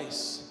that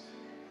place.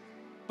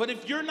 But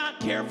if you're not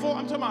careful,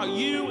 I'm talking about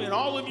you and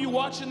all of you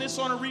watching this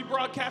on a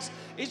rebroadcast,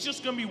 it's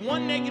just going to be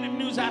one negative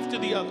news after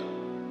the other.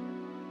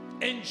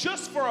 And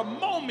just for a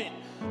moment,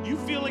 you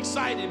feel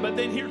excited, but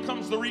then here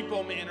comes the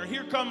repo man, or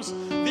here comes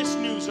this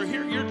news, or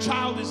here your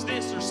child is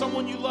this, or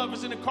someone you love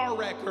is in a car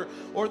wreck,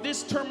 or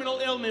this terminal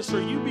illness,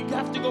 or you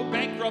have to go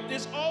bankrupt.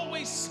 There's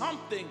always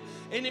something.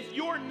 And if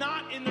you're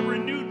not in the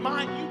renewed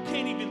mind, you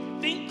can't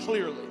even think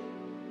clearly.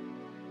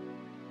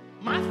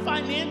 My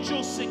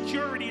financial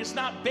security is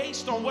not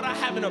based on what I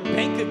have in a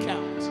bank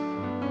account.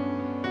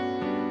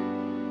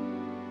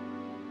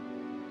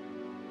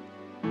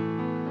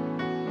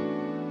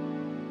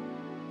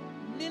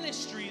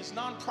 Ministry is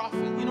non-profit.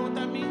 You know what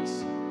that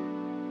means?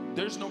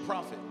 There's no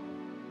profit.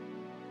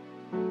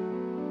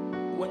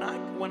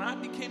 When I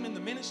became in the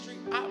ministry,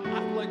 I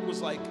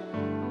was like,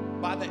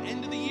 by the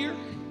end of the year,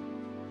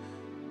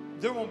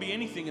 there won't be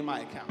anything in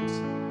my accounts.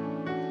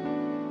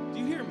 Do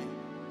you hear me?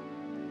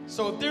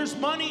 So if there's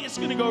money, it's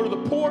going to go to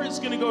the poor, it's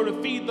going to go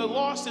to feed the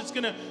lost, it's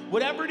going to,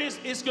 whatever it is,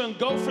 it's going to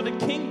go for the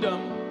kingdom.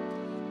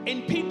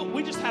 And people,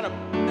 we just had a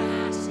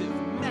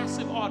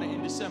massive audit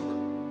in December.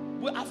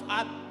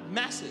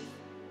 Massive.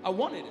 I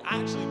wanted it. I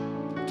actually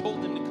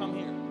told them to come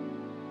here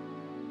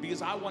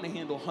because I want to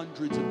handle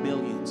hundreds of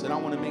millions and I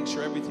want to make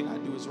sure everything I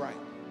do is right.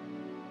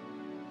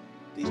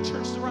 These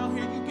churches around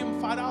here, you give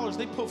them $5,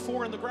 they put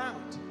 4 in the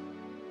ground.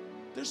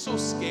 They're so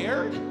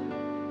scared.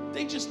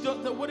 They just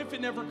don't. What if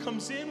it never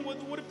comes in?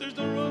 What if there's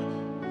no?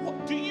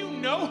 Do you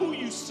know who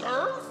you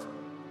serve?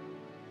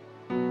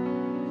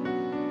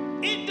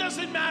 It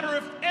doesn't matter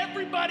if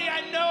everybody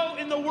I know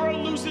in the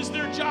world loses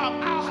their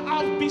job.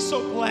 I'll be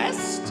so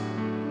blessed.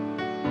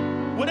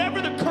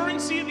 Whatever the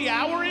currency of the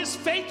hour is,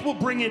 faith will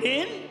bring it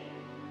in.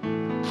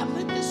 I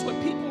lived this way.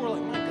 People were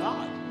like, my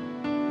God,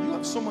 you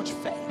have so much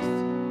faith.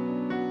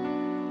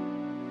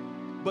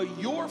 But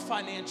your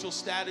financial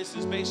status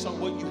is based on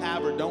what you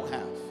have or don't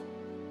have.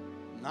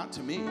 Not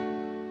to me.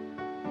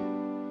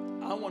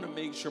 I want to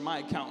make sure my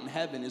account in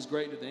heaven is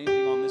greater than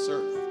anything on this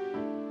earth.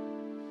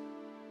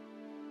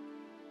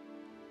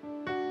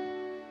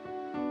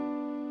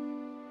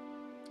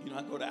 You know,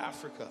 I go to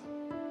Africa,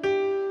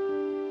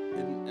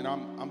 and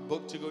I'm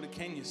booked to go to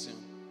Kenya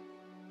soon.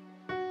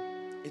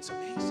 It's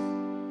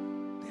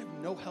amazing. They have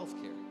no health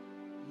care.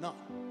 None.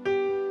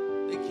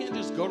 They can't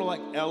just go to like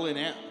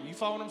L&M. You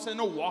follow what I'm saying?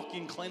 No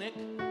walk-in clinic.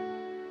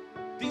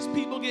 These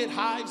people get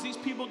hives. These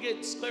people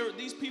get sclerosis.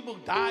 These people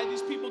die.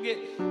 These people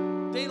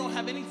they don't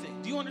have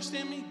anything. Do you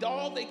understand me?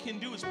 All they can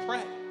do is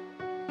pray.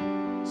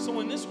 So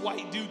when this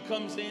white dude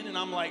comes in and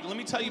I'm like, let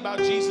me tell you about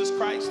Jesus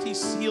Christ. He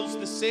heals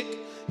the sick.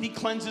 He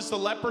cleanses the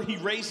leper. He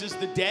raises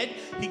the dead.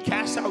 He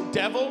casts out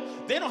devil.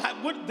 They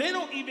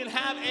don't even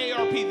have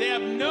AARP. They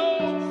have no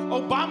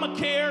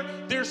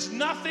Obamacare. There's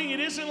nothing. It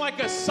isn't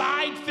like a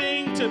side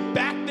thing to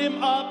back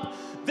them up.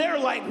 They're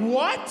like,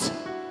 what?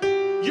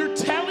 You're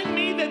telling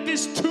me that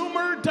this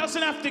tumor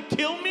doesn't have to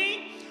kill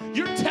me?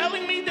 You're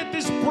telling me that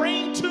this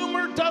brain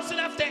tumor doesn't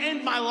have to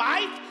end my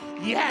life?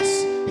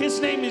 Yes, his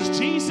name is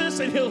Jesus,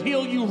 and he'll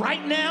heal you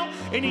right now.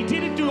 And he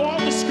did it through all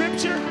the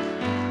scripture.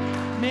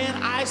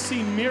 Man, I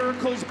see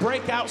miracles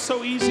break out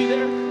so easy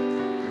there.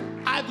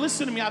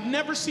 Listen to me, I've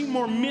never seen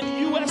more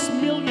U.S.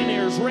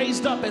 millionaires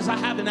raised up as I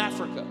have in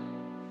Africa.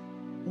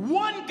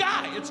 One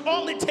guy, it's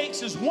all it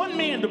takes is one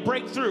man to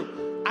break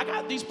through. I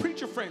got these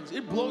preacher friends,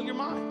 it'd blow your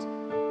mind.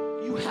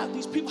 You have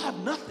these people have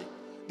nothing.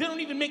 They don't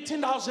even make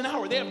 $10 an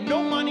hour. They have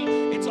no money.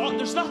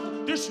 There's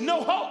nothing. There's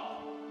no hope.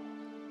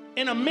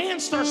 And a man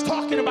starts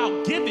talking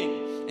about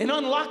giving and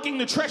unlocking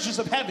the treasures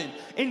of heaven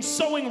and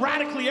sowing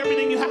radically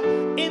everything you have.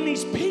 And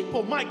these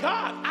people, my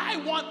God, I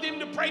want them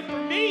to pray for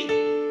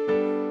me.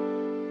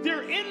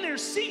 They're in their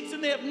seats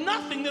and they have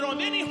nothing. They don't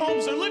have any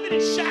homes. They're living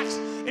in shacks.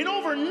 And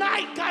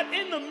overnight, God,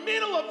 in the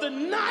middle of the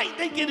night,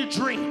 they get a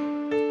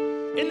dream.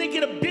 And they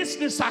get a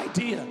business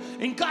idea.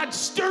 And God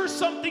stirs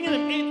something in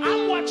them. And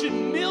I'm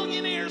watching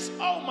millionaires.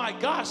 Oh, my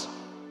gosh.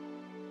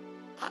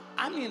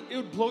 I mean, it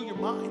would blow your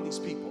mind, these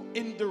people.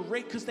 And they're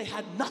right because they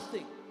had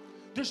nothing.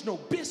 There's no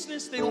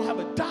business. They don't have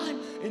a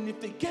dime. And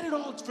if they get it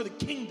all, it's for the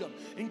kingdom.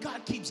 And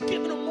God keeps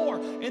giving them more.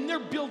 And they're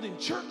building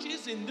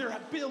churches and they're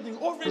building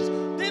orphanages.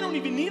 They don't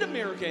even need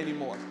America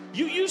anymore.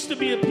 You used to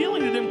be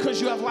appealing to them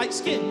because you have light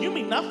skin. You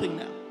mean nothing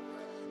now.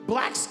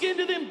 Black skin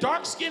to them,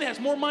 dark skin has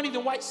more money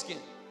than white skin.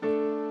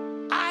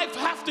 I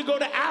have to go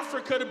to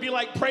Africa to be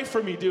like, pray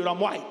for me, dude, I'm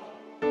white.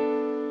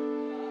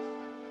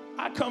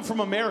 I come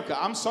from America.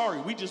 I'm sorry,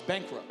 we just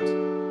bankrupt.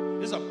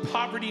 This is a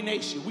poverty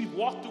nation. We've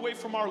walked away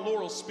from our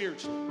laurels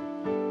spiritually.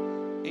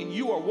 And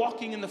you are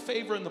walking in the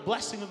favor and the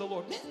blessing of the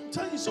Lord. Man, I'm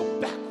telling you, so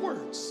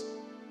backwards.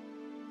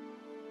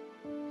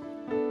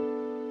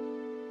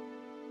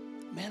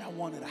 Man, I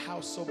wanted a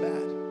house so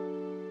bad.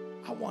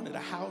 I wanted a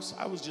house.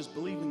 I was just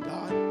believing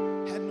God.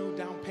 Had no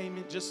down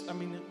payment.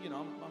 I'm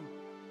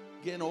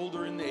getting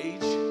older in the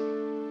age.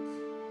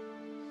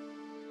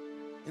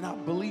 And I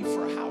believe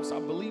for a house. I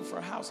believe for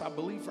a house. I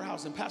believe for a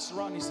house. And Pastor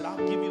Rodney said, I'll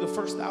give you the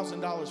first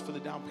 $1,000 for the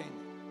down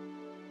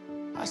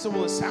payment. I said,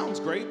 well, it sounds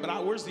great,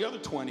 but where's the other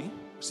 20,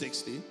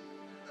 60?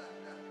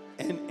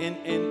 And what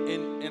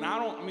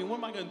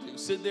am I going to do?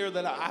 Sit there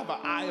that I have an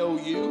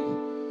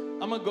IOU?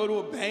 I'm going to go to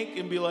a bank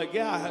and be like,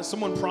 yeah,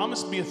 someone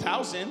promised me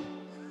 1,000.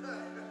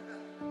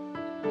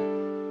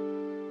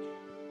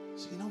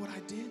 So you know what I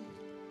did?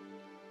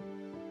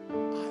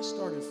 I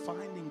started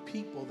finding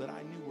people that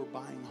I knew were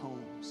buying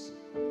homes.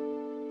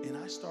 And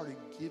I started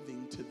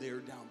giving to their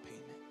down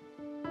payment.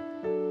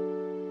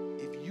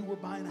 If you were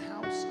buying a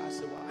house, I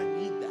said, well, I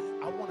need that.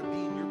 I want to be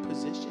in your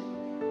position.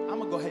 I'm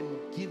going to go ahead and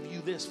give you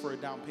this for a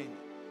down payment.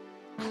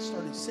 I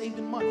started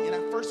saving money. And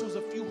at first it was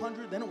a few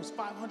hundred, then it was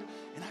 500.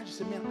 And I just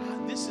said,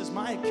 man, this is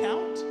my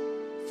account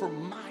for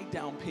my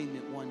down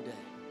payment one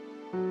day.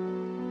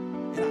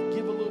 And I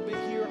give a little bit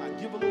here, and I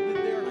give a little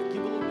bit there, and I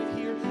give a little bit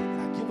here,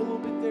 and I give a little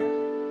bit there.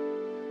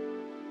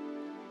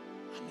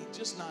 I mean,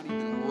 just not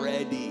even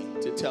ready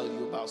to tell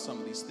you about some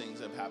of these things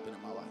that have happened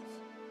in my life.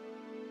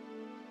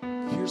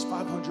 Here's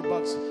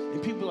 $500.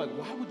 And people are like,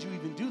 why would you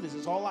even do this?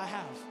 It's all I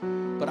have.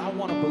 But I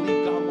want to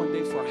believe God one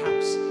day for a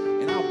house.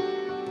 And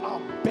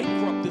I'll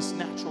bankrupt this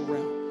natural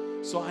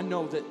realm. So I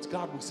know that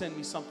God will send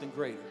me something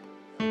greater.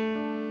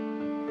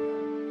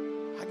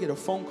 I get a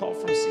phone call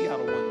from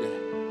Seattle one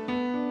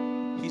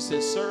day. He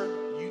says, sir,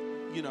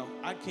 you know,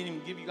 I can't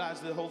even give you guys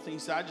the whole thing. He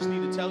said, I just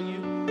need to tell you,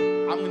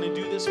 I'm going to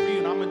do this for you,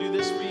 and I'm going to do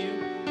this for you.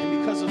 And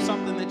because of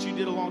something that you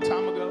did a long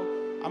time ago,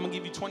 I'm going to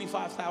give you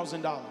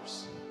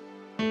 $25,000.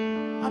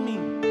 I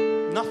mean,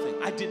 nothing.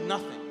 I did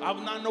nothing. I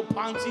was not no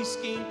Ponzi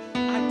scheme.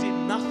 I did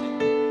nothing.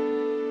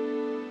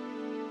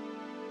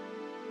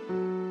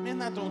 Man,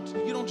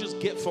 you don't just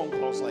get phone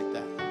calls like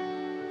that.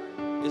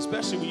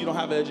 Especially when you don't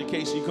have an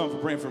education. You come from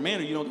Brantford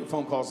Manor, you don't get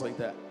phone calls like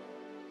that.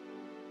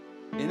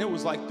 And it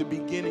was like the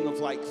beginning of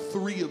like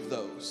 3 of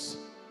those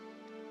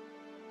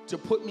to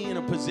put me in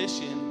a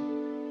position.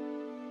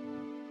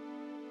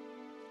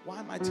 Why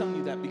am I telling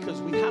you that? Because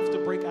we have to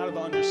break out of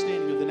the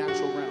understanding of the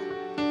natural realm.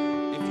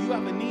 If you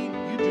have a need,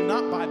 you do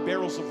not buy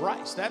barrels of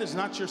rice. That is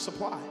not your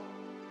supply.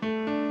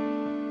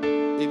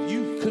 If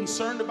you're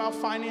concerned about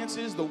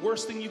finances, the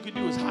worst thing you could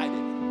do is hide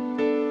it.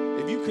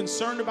 If you're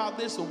concerned about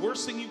this, the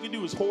worst thing you could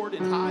do is hoard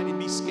and hide and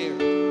be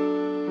scared.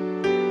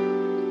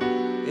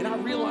 And I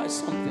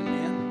realized something,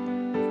 man.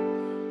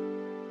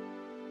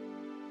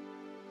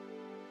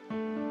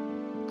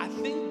 I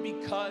think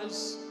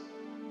because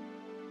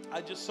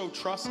I just so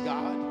trust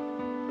God,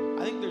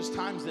 I think there's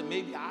times that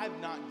maybe I've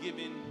not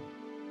given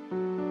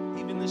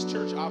even this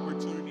church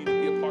opportunity to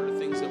be a part of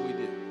things that we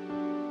do.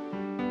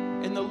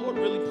 And the Lord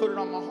really put it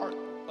on my heart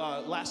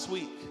last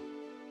week.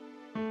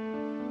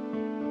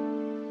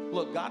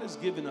 Look, God has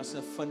given us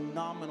a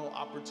phenomenal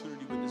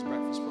opportunity with this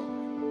breakfast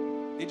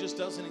program. It just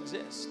doesn't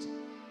exist.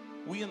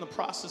 We in the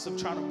process of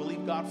trying to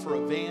believe God for a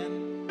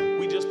van.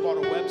 We just bought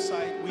a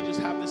website. We just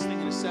have this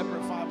thing in a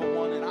separate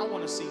 501, and I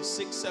want to see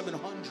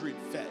 600-700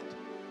 fed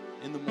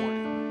in the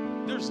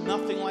morning. There's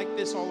nothing like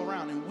this all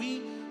around. And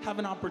we have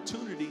an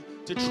opportunity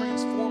to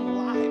transform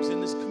lives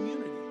in this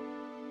community.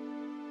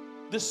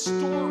 The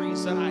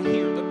stories that I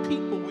hear, the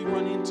people we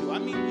run into. I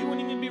mean, you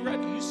wouldn't even be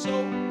ready.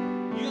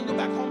 You're going to go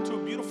back home to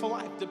a beautiful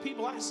life. The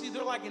people I see,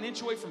 they're like an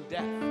inch away from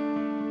death.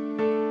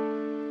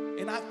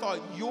 And I thought,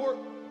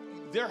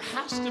 there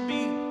has to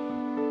be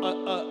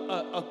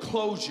a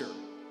closure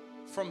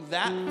from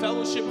that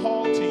fellowship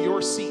hall to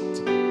your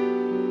seat.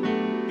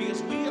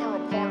 Because we are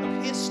a part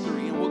of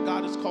history and what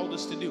God has called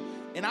us to do.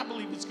 And I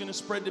believe it's going to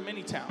spread to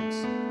many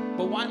towns.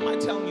 But why am I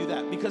telling you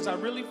that? Because I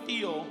really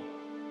feel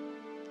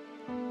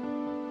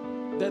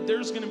that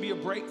there's going to be a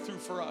breakthrough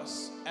for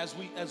us as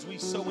we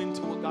sow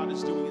into what God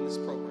is doing in this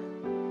program.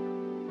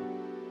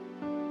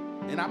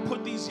 And I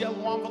put these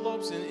yellow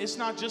envelopes, and it's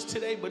not just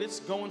today, but it's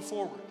going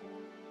forward.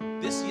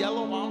 This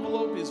yellow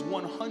envelope is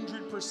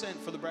 100%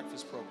 for the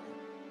breakfast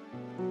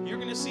program. You're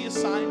going to see a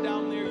sign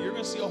down there. You're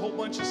going to see a whole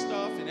bunch of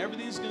stuff, and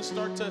everything's going to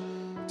start to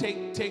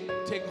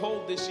take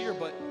hold this year.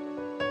 But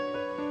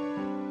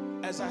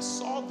as I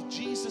saw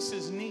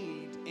Jesus'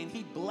 need, and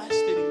he blessed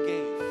it and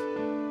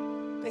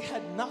gave, they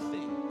had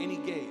nothing, and he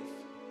gave.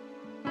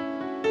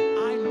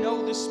 I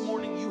know this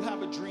morning you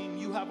have a dream,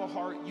 you have a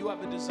heart, you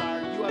have a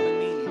desire, you have a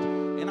need.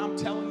 And I'm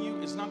telling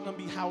you, it's not going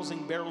to be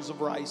housing barrels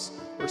of rice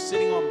or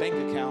sitting on bank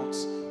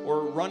accounts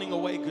or running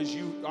away because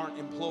you aren't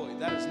employed.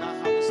 That is not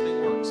how this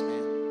thing works,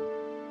 man.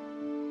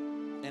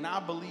 And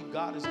I believe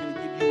God is going to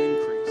give you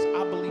increase.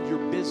 I believe your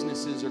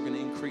businesses are going to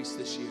increase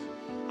this year.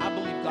 I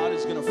believe God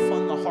is going to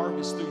fund the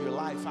harvest through your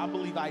life. I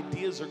believe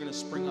ideas are going to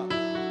spring up.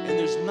 And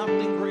there's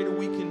nothing greater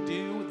we can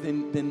do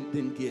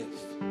than give.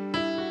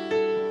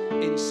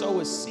 And sow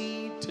a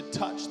seed to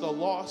touch the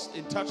lost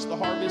and touch the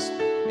harvest,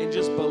 and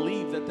just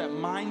believe that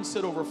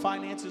mindset over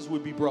finances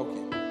would be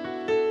broken.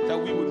 That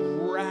we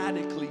would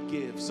radically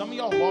give. Some of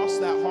y'all lost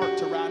that heart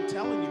to I'm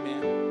telling you,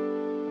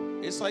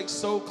 man. It's like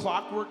so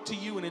clockwork to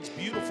you, and it's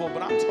beautiful,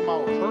 but I'm talking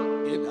about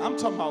hurt. I'm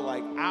talking about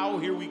like, ow,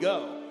 here we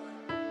go.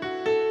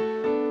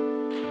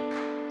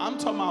 I'm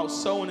talking about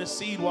sowing a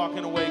seed,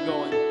 walking away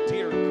going,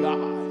 dear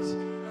God.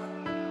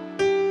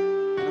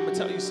 And I'm going to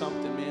tell you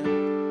something, man.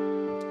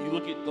 You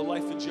look at the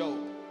life of Job.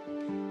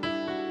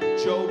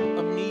 Job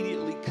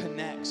immediately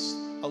connects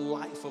a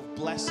life of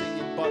blessing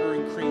and butter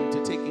and cream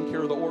to taking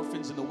care of the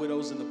orphans and the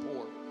widows and the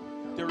poor.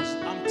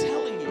 I'm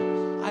telling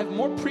you, I have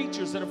more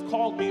preachers that have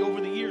called me over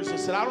the years and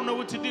said, I don't know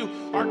what to do.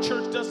 Our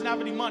church doesn't have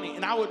any money.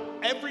 And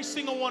every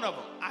single one of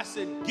them, I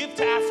said, give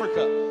to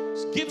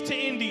Africa, give to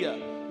India.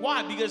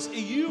 Why? Because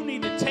you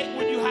need to take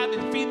what you have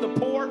and feed the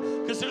poor,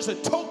 because there's a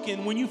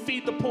token when you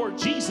feed the poor.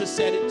 Jesus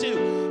said it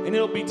too. And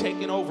it'll be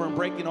taken over and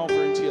breaking over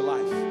into your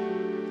life.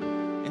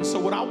 And so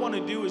what I want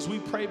to do is we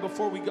pray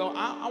before we go.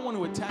 I want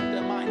to attack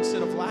that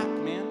mindset of lack,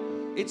 man.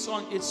 It's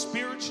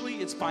spiritually,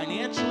 it's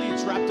financially,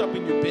 it's wrapped up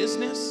in your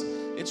business,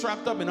 it's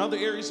wrapped up in other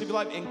areas of your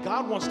life, and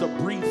God wants to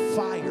breathe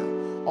fire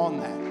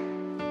on that.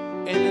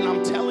 And then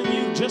I'm telling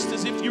you, just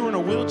as if you were in a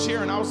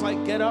wheelchair and I was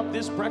like, get up,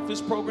 this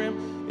breakfast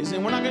program is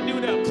in. We're not going to do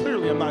it.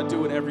 Clearly, I'm not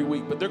doing it every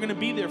week, but they're going to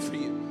be there for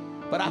you.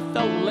 But I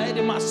felt led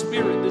in my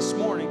spirit this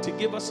morning to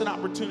give us an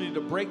opportunity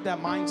to break that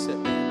mindset,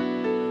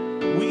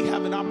 man. We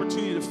have an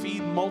opportunity to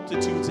feed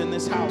multitudes in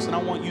this house, and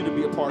I want you to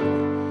be a part of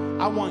it.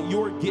 I want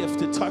your gift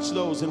to touch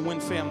those and win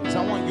families.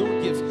 I want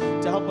your gift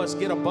to help us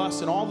get a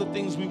bus and all the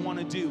things we want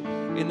to do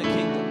in the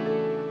kingdom.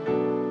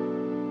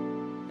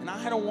 And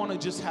I don't want to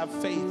just have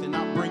faith and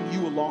not bring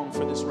you along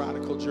for this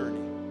radical journey.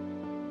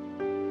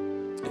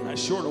 And I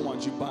sure don't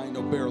want you buying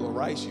no barrel of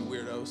rice, you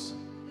weirdos.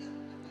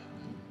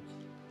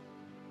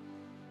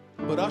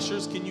 But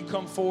ushers, can you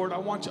come forward? I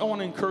want to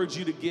encourage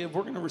you to give.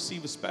 We're going to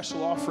receive a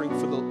special offering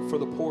for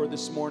the poor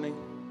this morning.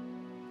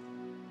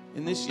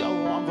 In this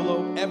yellow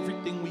envelope,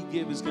 everything we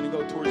give is going to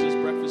go towards this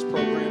breakfast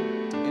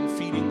program and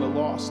feeding the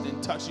lost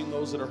and touching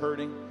those that are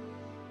hurting.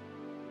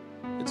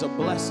 It's a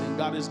blessing.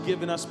 God has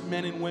given us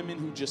men and women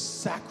who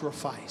just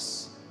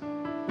sacrifice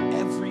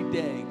every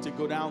day to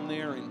go down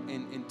there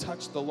and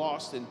touch the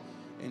lost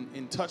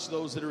and touch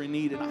those that are in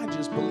need. And I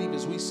just believe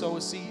as we sow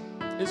a seed,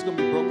 it's going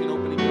to be broken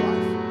open in your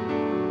life.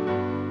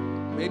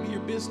 Maybe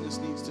your business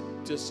needs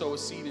to sow a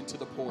seed into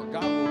the poor.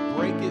 God will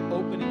break it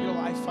open in your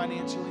life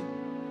financially.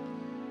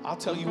 I'll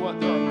tell you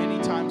what, there are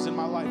many times in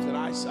my life that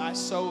I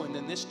sow, and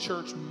then this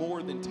church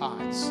more than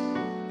tithes.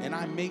 And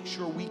I make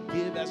sure we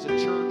give as a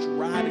church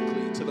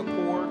radically to the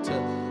poor,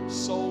 to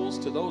souls,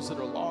 to those that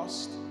are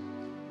lost.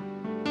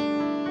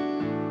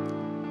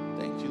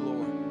 Thank you,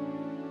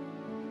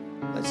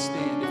 Lord. Let's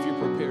stand if you're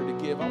prepared to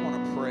give. I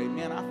want to pray.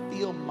 Man, I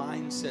feel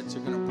mindsets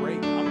are going to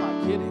break. I'm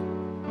not kidding.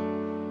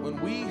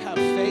 When we have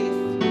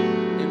faith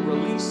and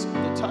release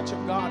the touch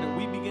of God and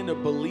we begin to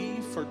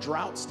believe for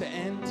droughts to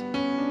end,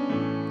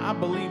 I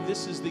believe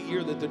this is the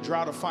year that the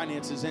drought of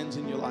finances ends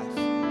in your life.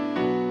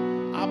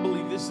 I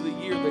believe this is the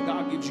year that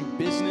God gives you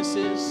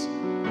businesses.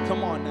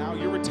 Come on now,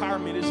 your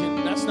retirement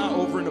that's not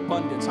over in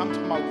abundance. I'm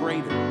talking about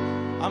greater.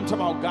 I'm talking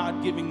about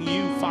God giving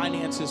you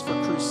finances for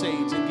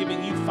crusades and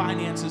giving you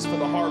finances for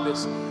the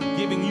harvest,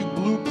 giving you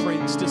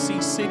blueprints to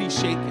see cities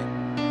shaken.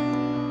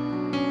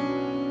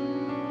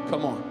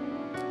 Come on.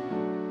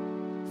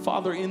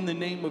 Father, in the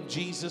name of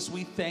Jesus,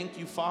 we thank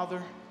you,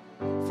 Father,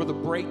 for the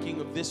breaking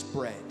of this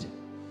bread.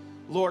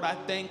 Lord, I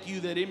thank you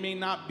that it may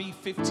not be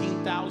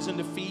 15,000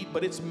 to feed,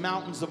 but it's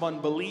mountains of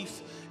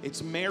unbelief.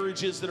 It's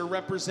marriages that are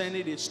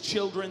represented. It's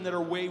children that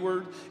are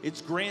wayward. It's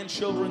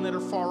grandchildren that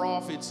are far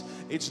off.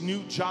 It's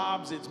new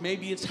jobs.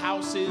 Maybe it's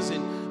houses.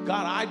 And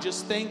God, I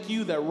just thank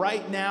you that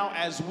right now,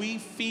 as we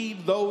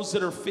feed those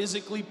that are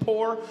physically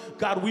poor,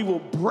 God, we will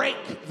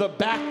break the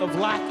back of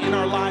lack in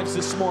our lives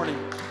this morning.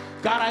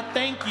 God, I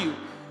thank you.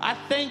 I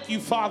thank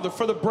you, Father,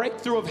 for the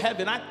breakthrough of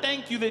heaven. I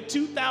thank you that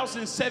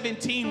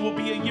 2017 will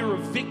be a year of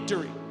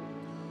victory.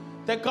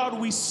 That, God,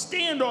 we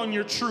stand on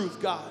your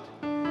truth, God.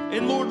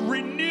 And, Lord,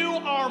 renew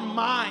our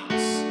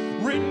minds.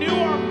 Renew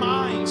our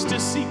minds to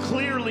see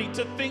clearly,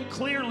 to think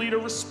clearly, to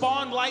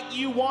respond like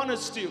you want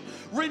us to.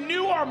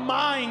 Renew our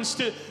minds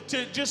to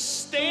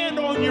just stand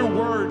on your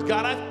word.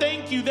 God, I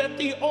thank you that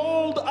the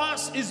old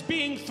us is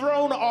being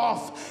thrown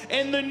off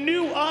and the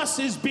new us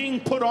is being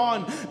put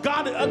on.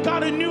 God,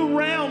 a new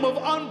realm of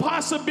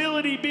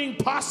impossibility being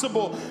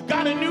possible.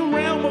 God, a new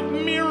realm of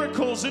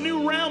miracles, a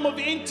new realm of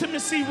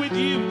intimacy with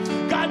you.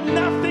 God,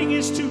 nothing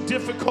is too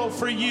difficult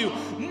for you.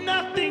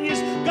 Nothing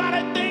is. God,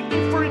 I thank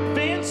you for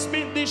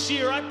advancement this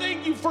year. I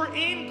thank you for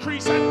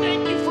increase. I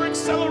thank you for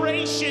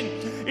acceleration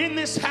in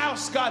this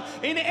house, God,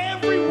 in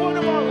every one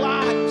of our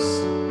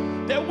lives,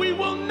 that we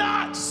will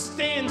not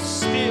stand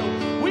still.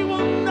 We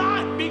will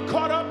not be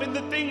caught up in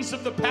the things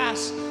of the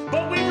past,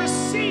 but we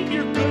receive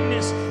your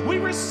goodness. We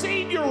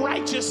receive your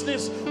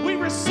righteousness. We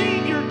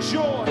receive your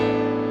joy.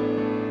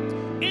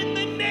 In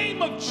the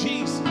name of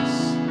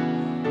Jesus,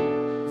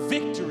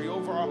 victory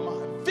over our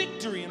mind,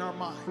 victory in our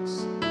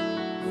minds,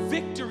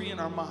 victory in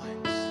our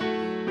minds.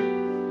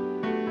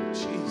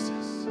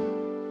 Jesus.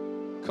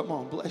 Come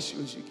on, bless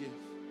you as you give.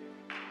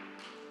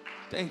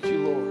 Thank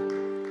you, Lord.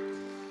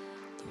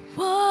 The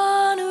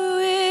one who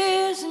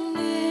is and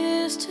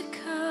is to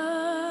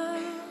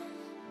come.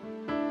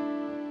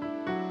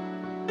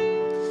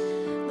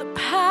 The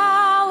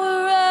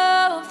power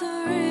of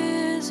the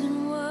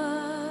risen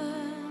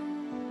one.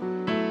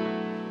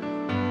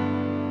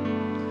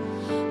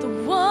 The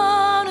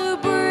one who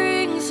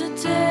brings the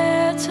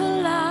dead to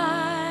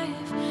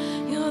life.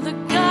 You're the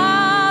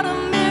God of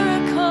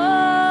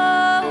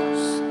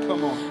miracles.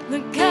 Come on. The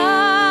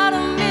God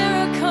of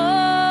miracles.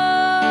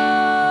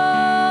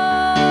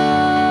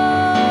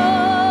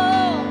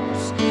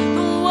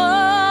 The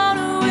one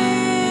who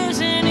is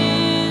and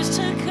is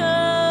to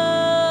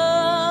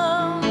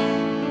come.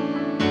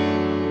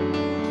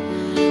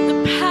 The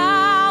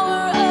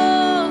power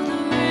of the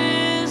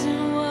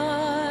risen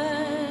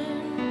one.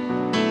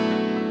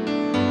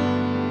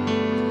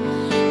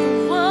 The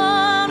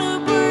one who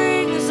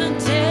brings the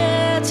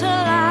dead to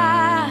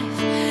life.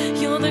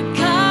 You're the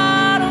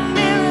God of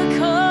miracles.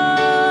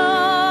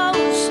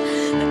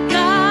 The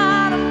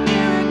God of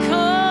miracles.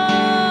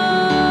 The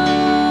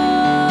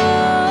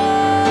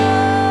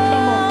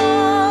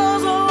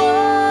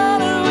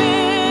one who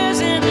is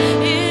and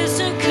is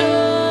to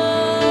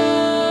come.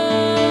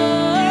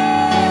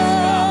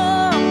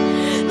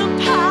 The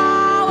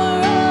power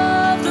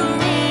of the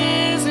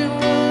risen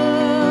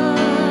one.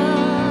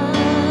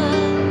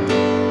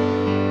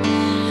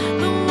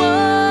 The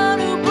one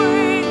who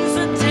brings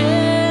the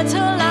dead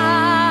to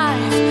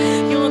life.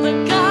 You're the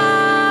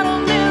God of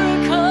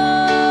miracles.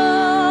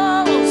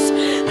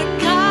 The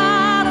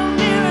God of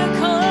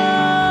miracles.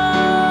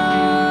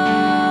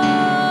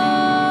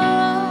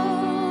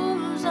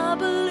 I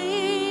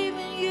believe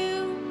in you.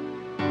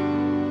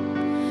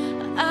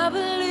 I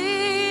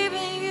believe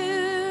in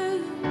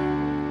you.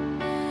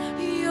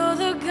 You're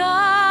the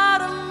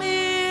God of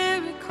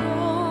miracles.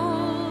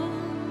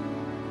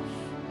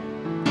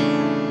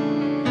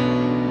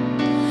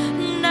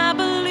 And I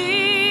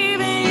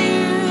believe in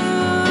you.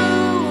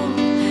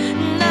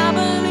 And I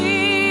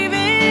believe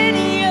in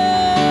you.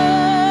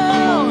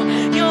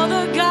 You're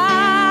the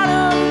God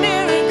of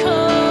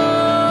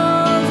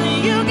miracles.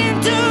 You can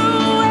do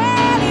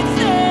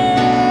anything.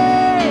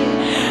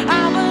 I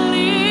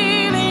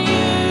believe in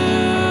you.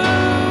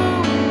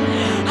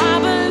 I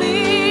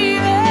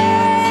believe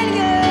in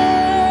you.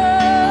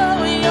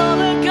 You're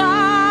the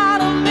God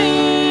of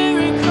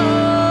miracles.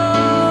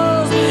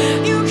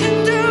 You can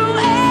do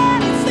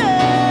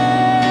anything.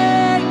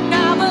 I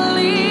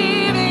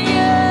believe in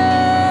you.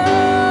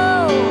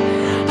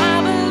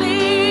 I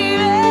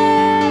believe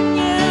in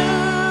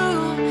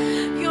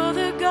you. You're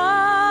the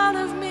God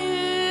of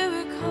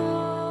miracles.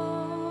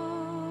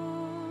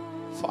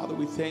 Father,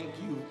 we thank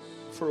you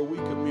for a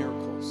week of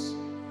miracles.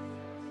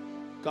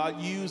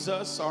 God, use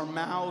us, our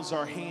mouths,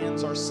 our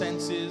hands, our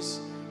senses.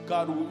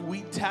 God,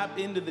 we tap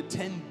into the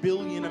 10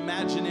 billion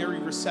imaginary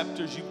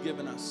receptors you've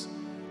given us.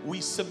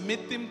 We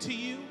submit them to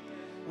you.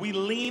 We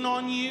lean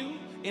on you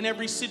in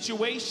every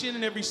situation,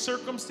 in every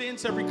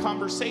circumstance, every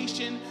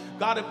conversation.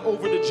 God,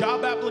 over the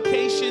job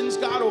applications,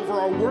 God, over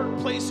our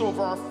workplace,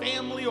 over our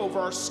family, over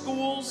our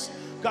schools.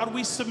 God,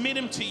 we submit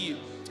them to you.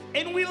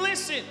 And we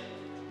listen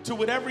to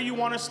whatever you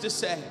want us to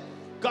say.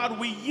 God,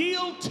 we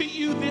yield to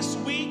you this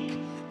week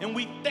And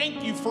we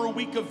thank you for a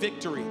week of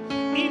victory.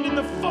 Even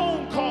the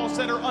phone calls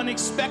that are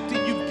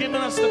unexpected, you've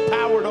given us the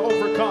power to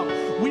overcome.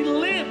 We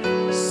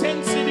live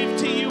sensitive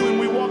to you, and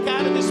we walk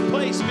out of this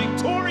place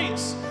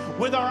victorious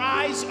with our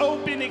eyes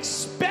open,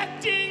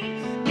 expecting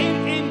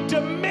and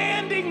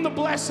demanding the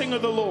blessing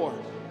of the Lord.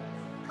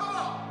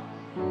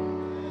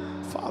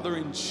 Father,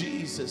 in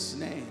Jesus'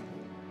 name,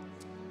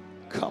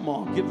 come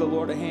on, give the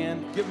Lord a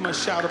hand. Give him a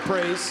shout of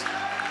praise.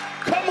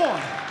 Come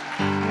on.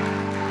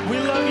 We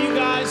love you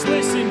guys.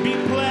 Listen, be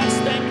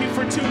blessed. Thank you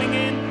for tuning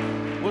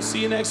in. We'll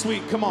see you next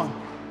week. Come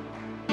on.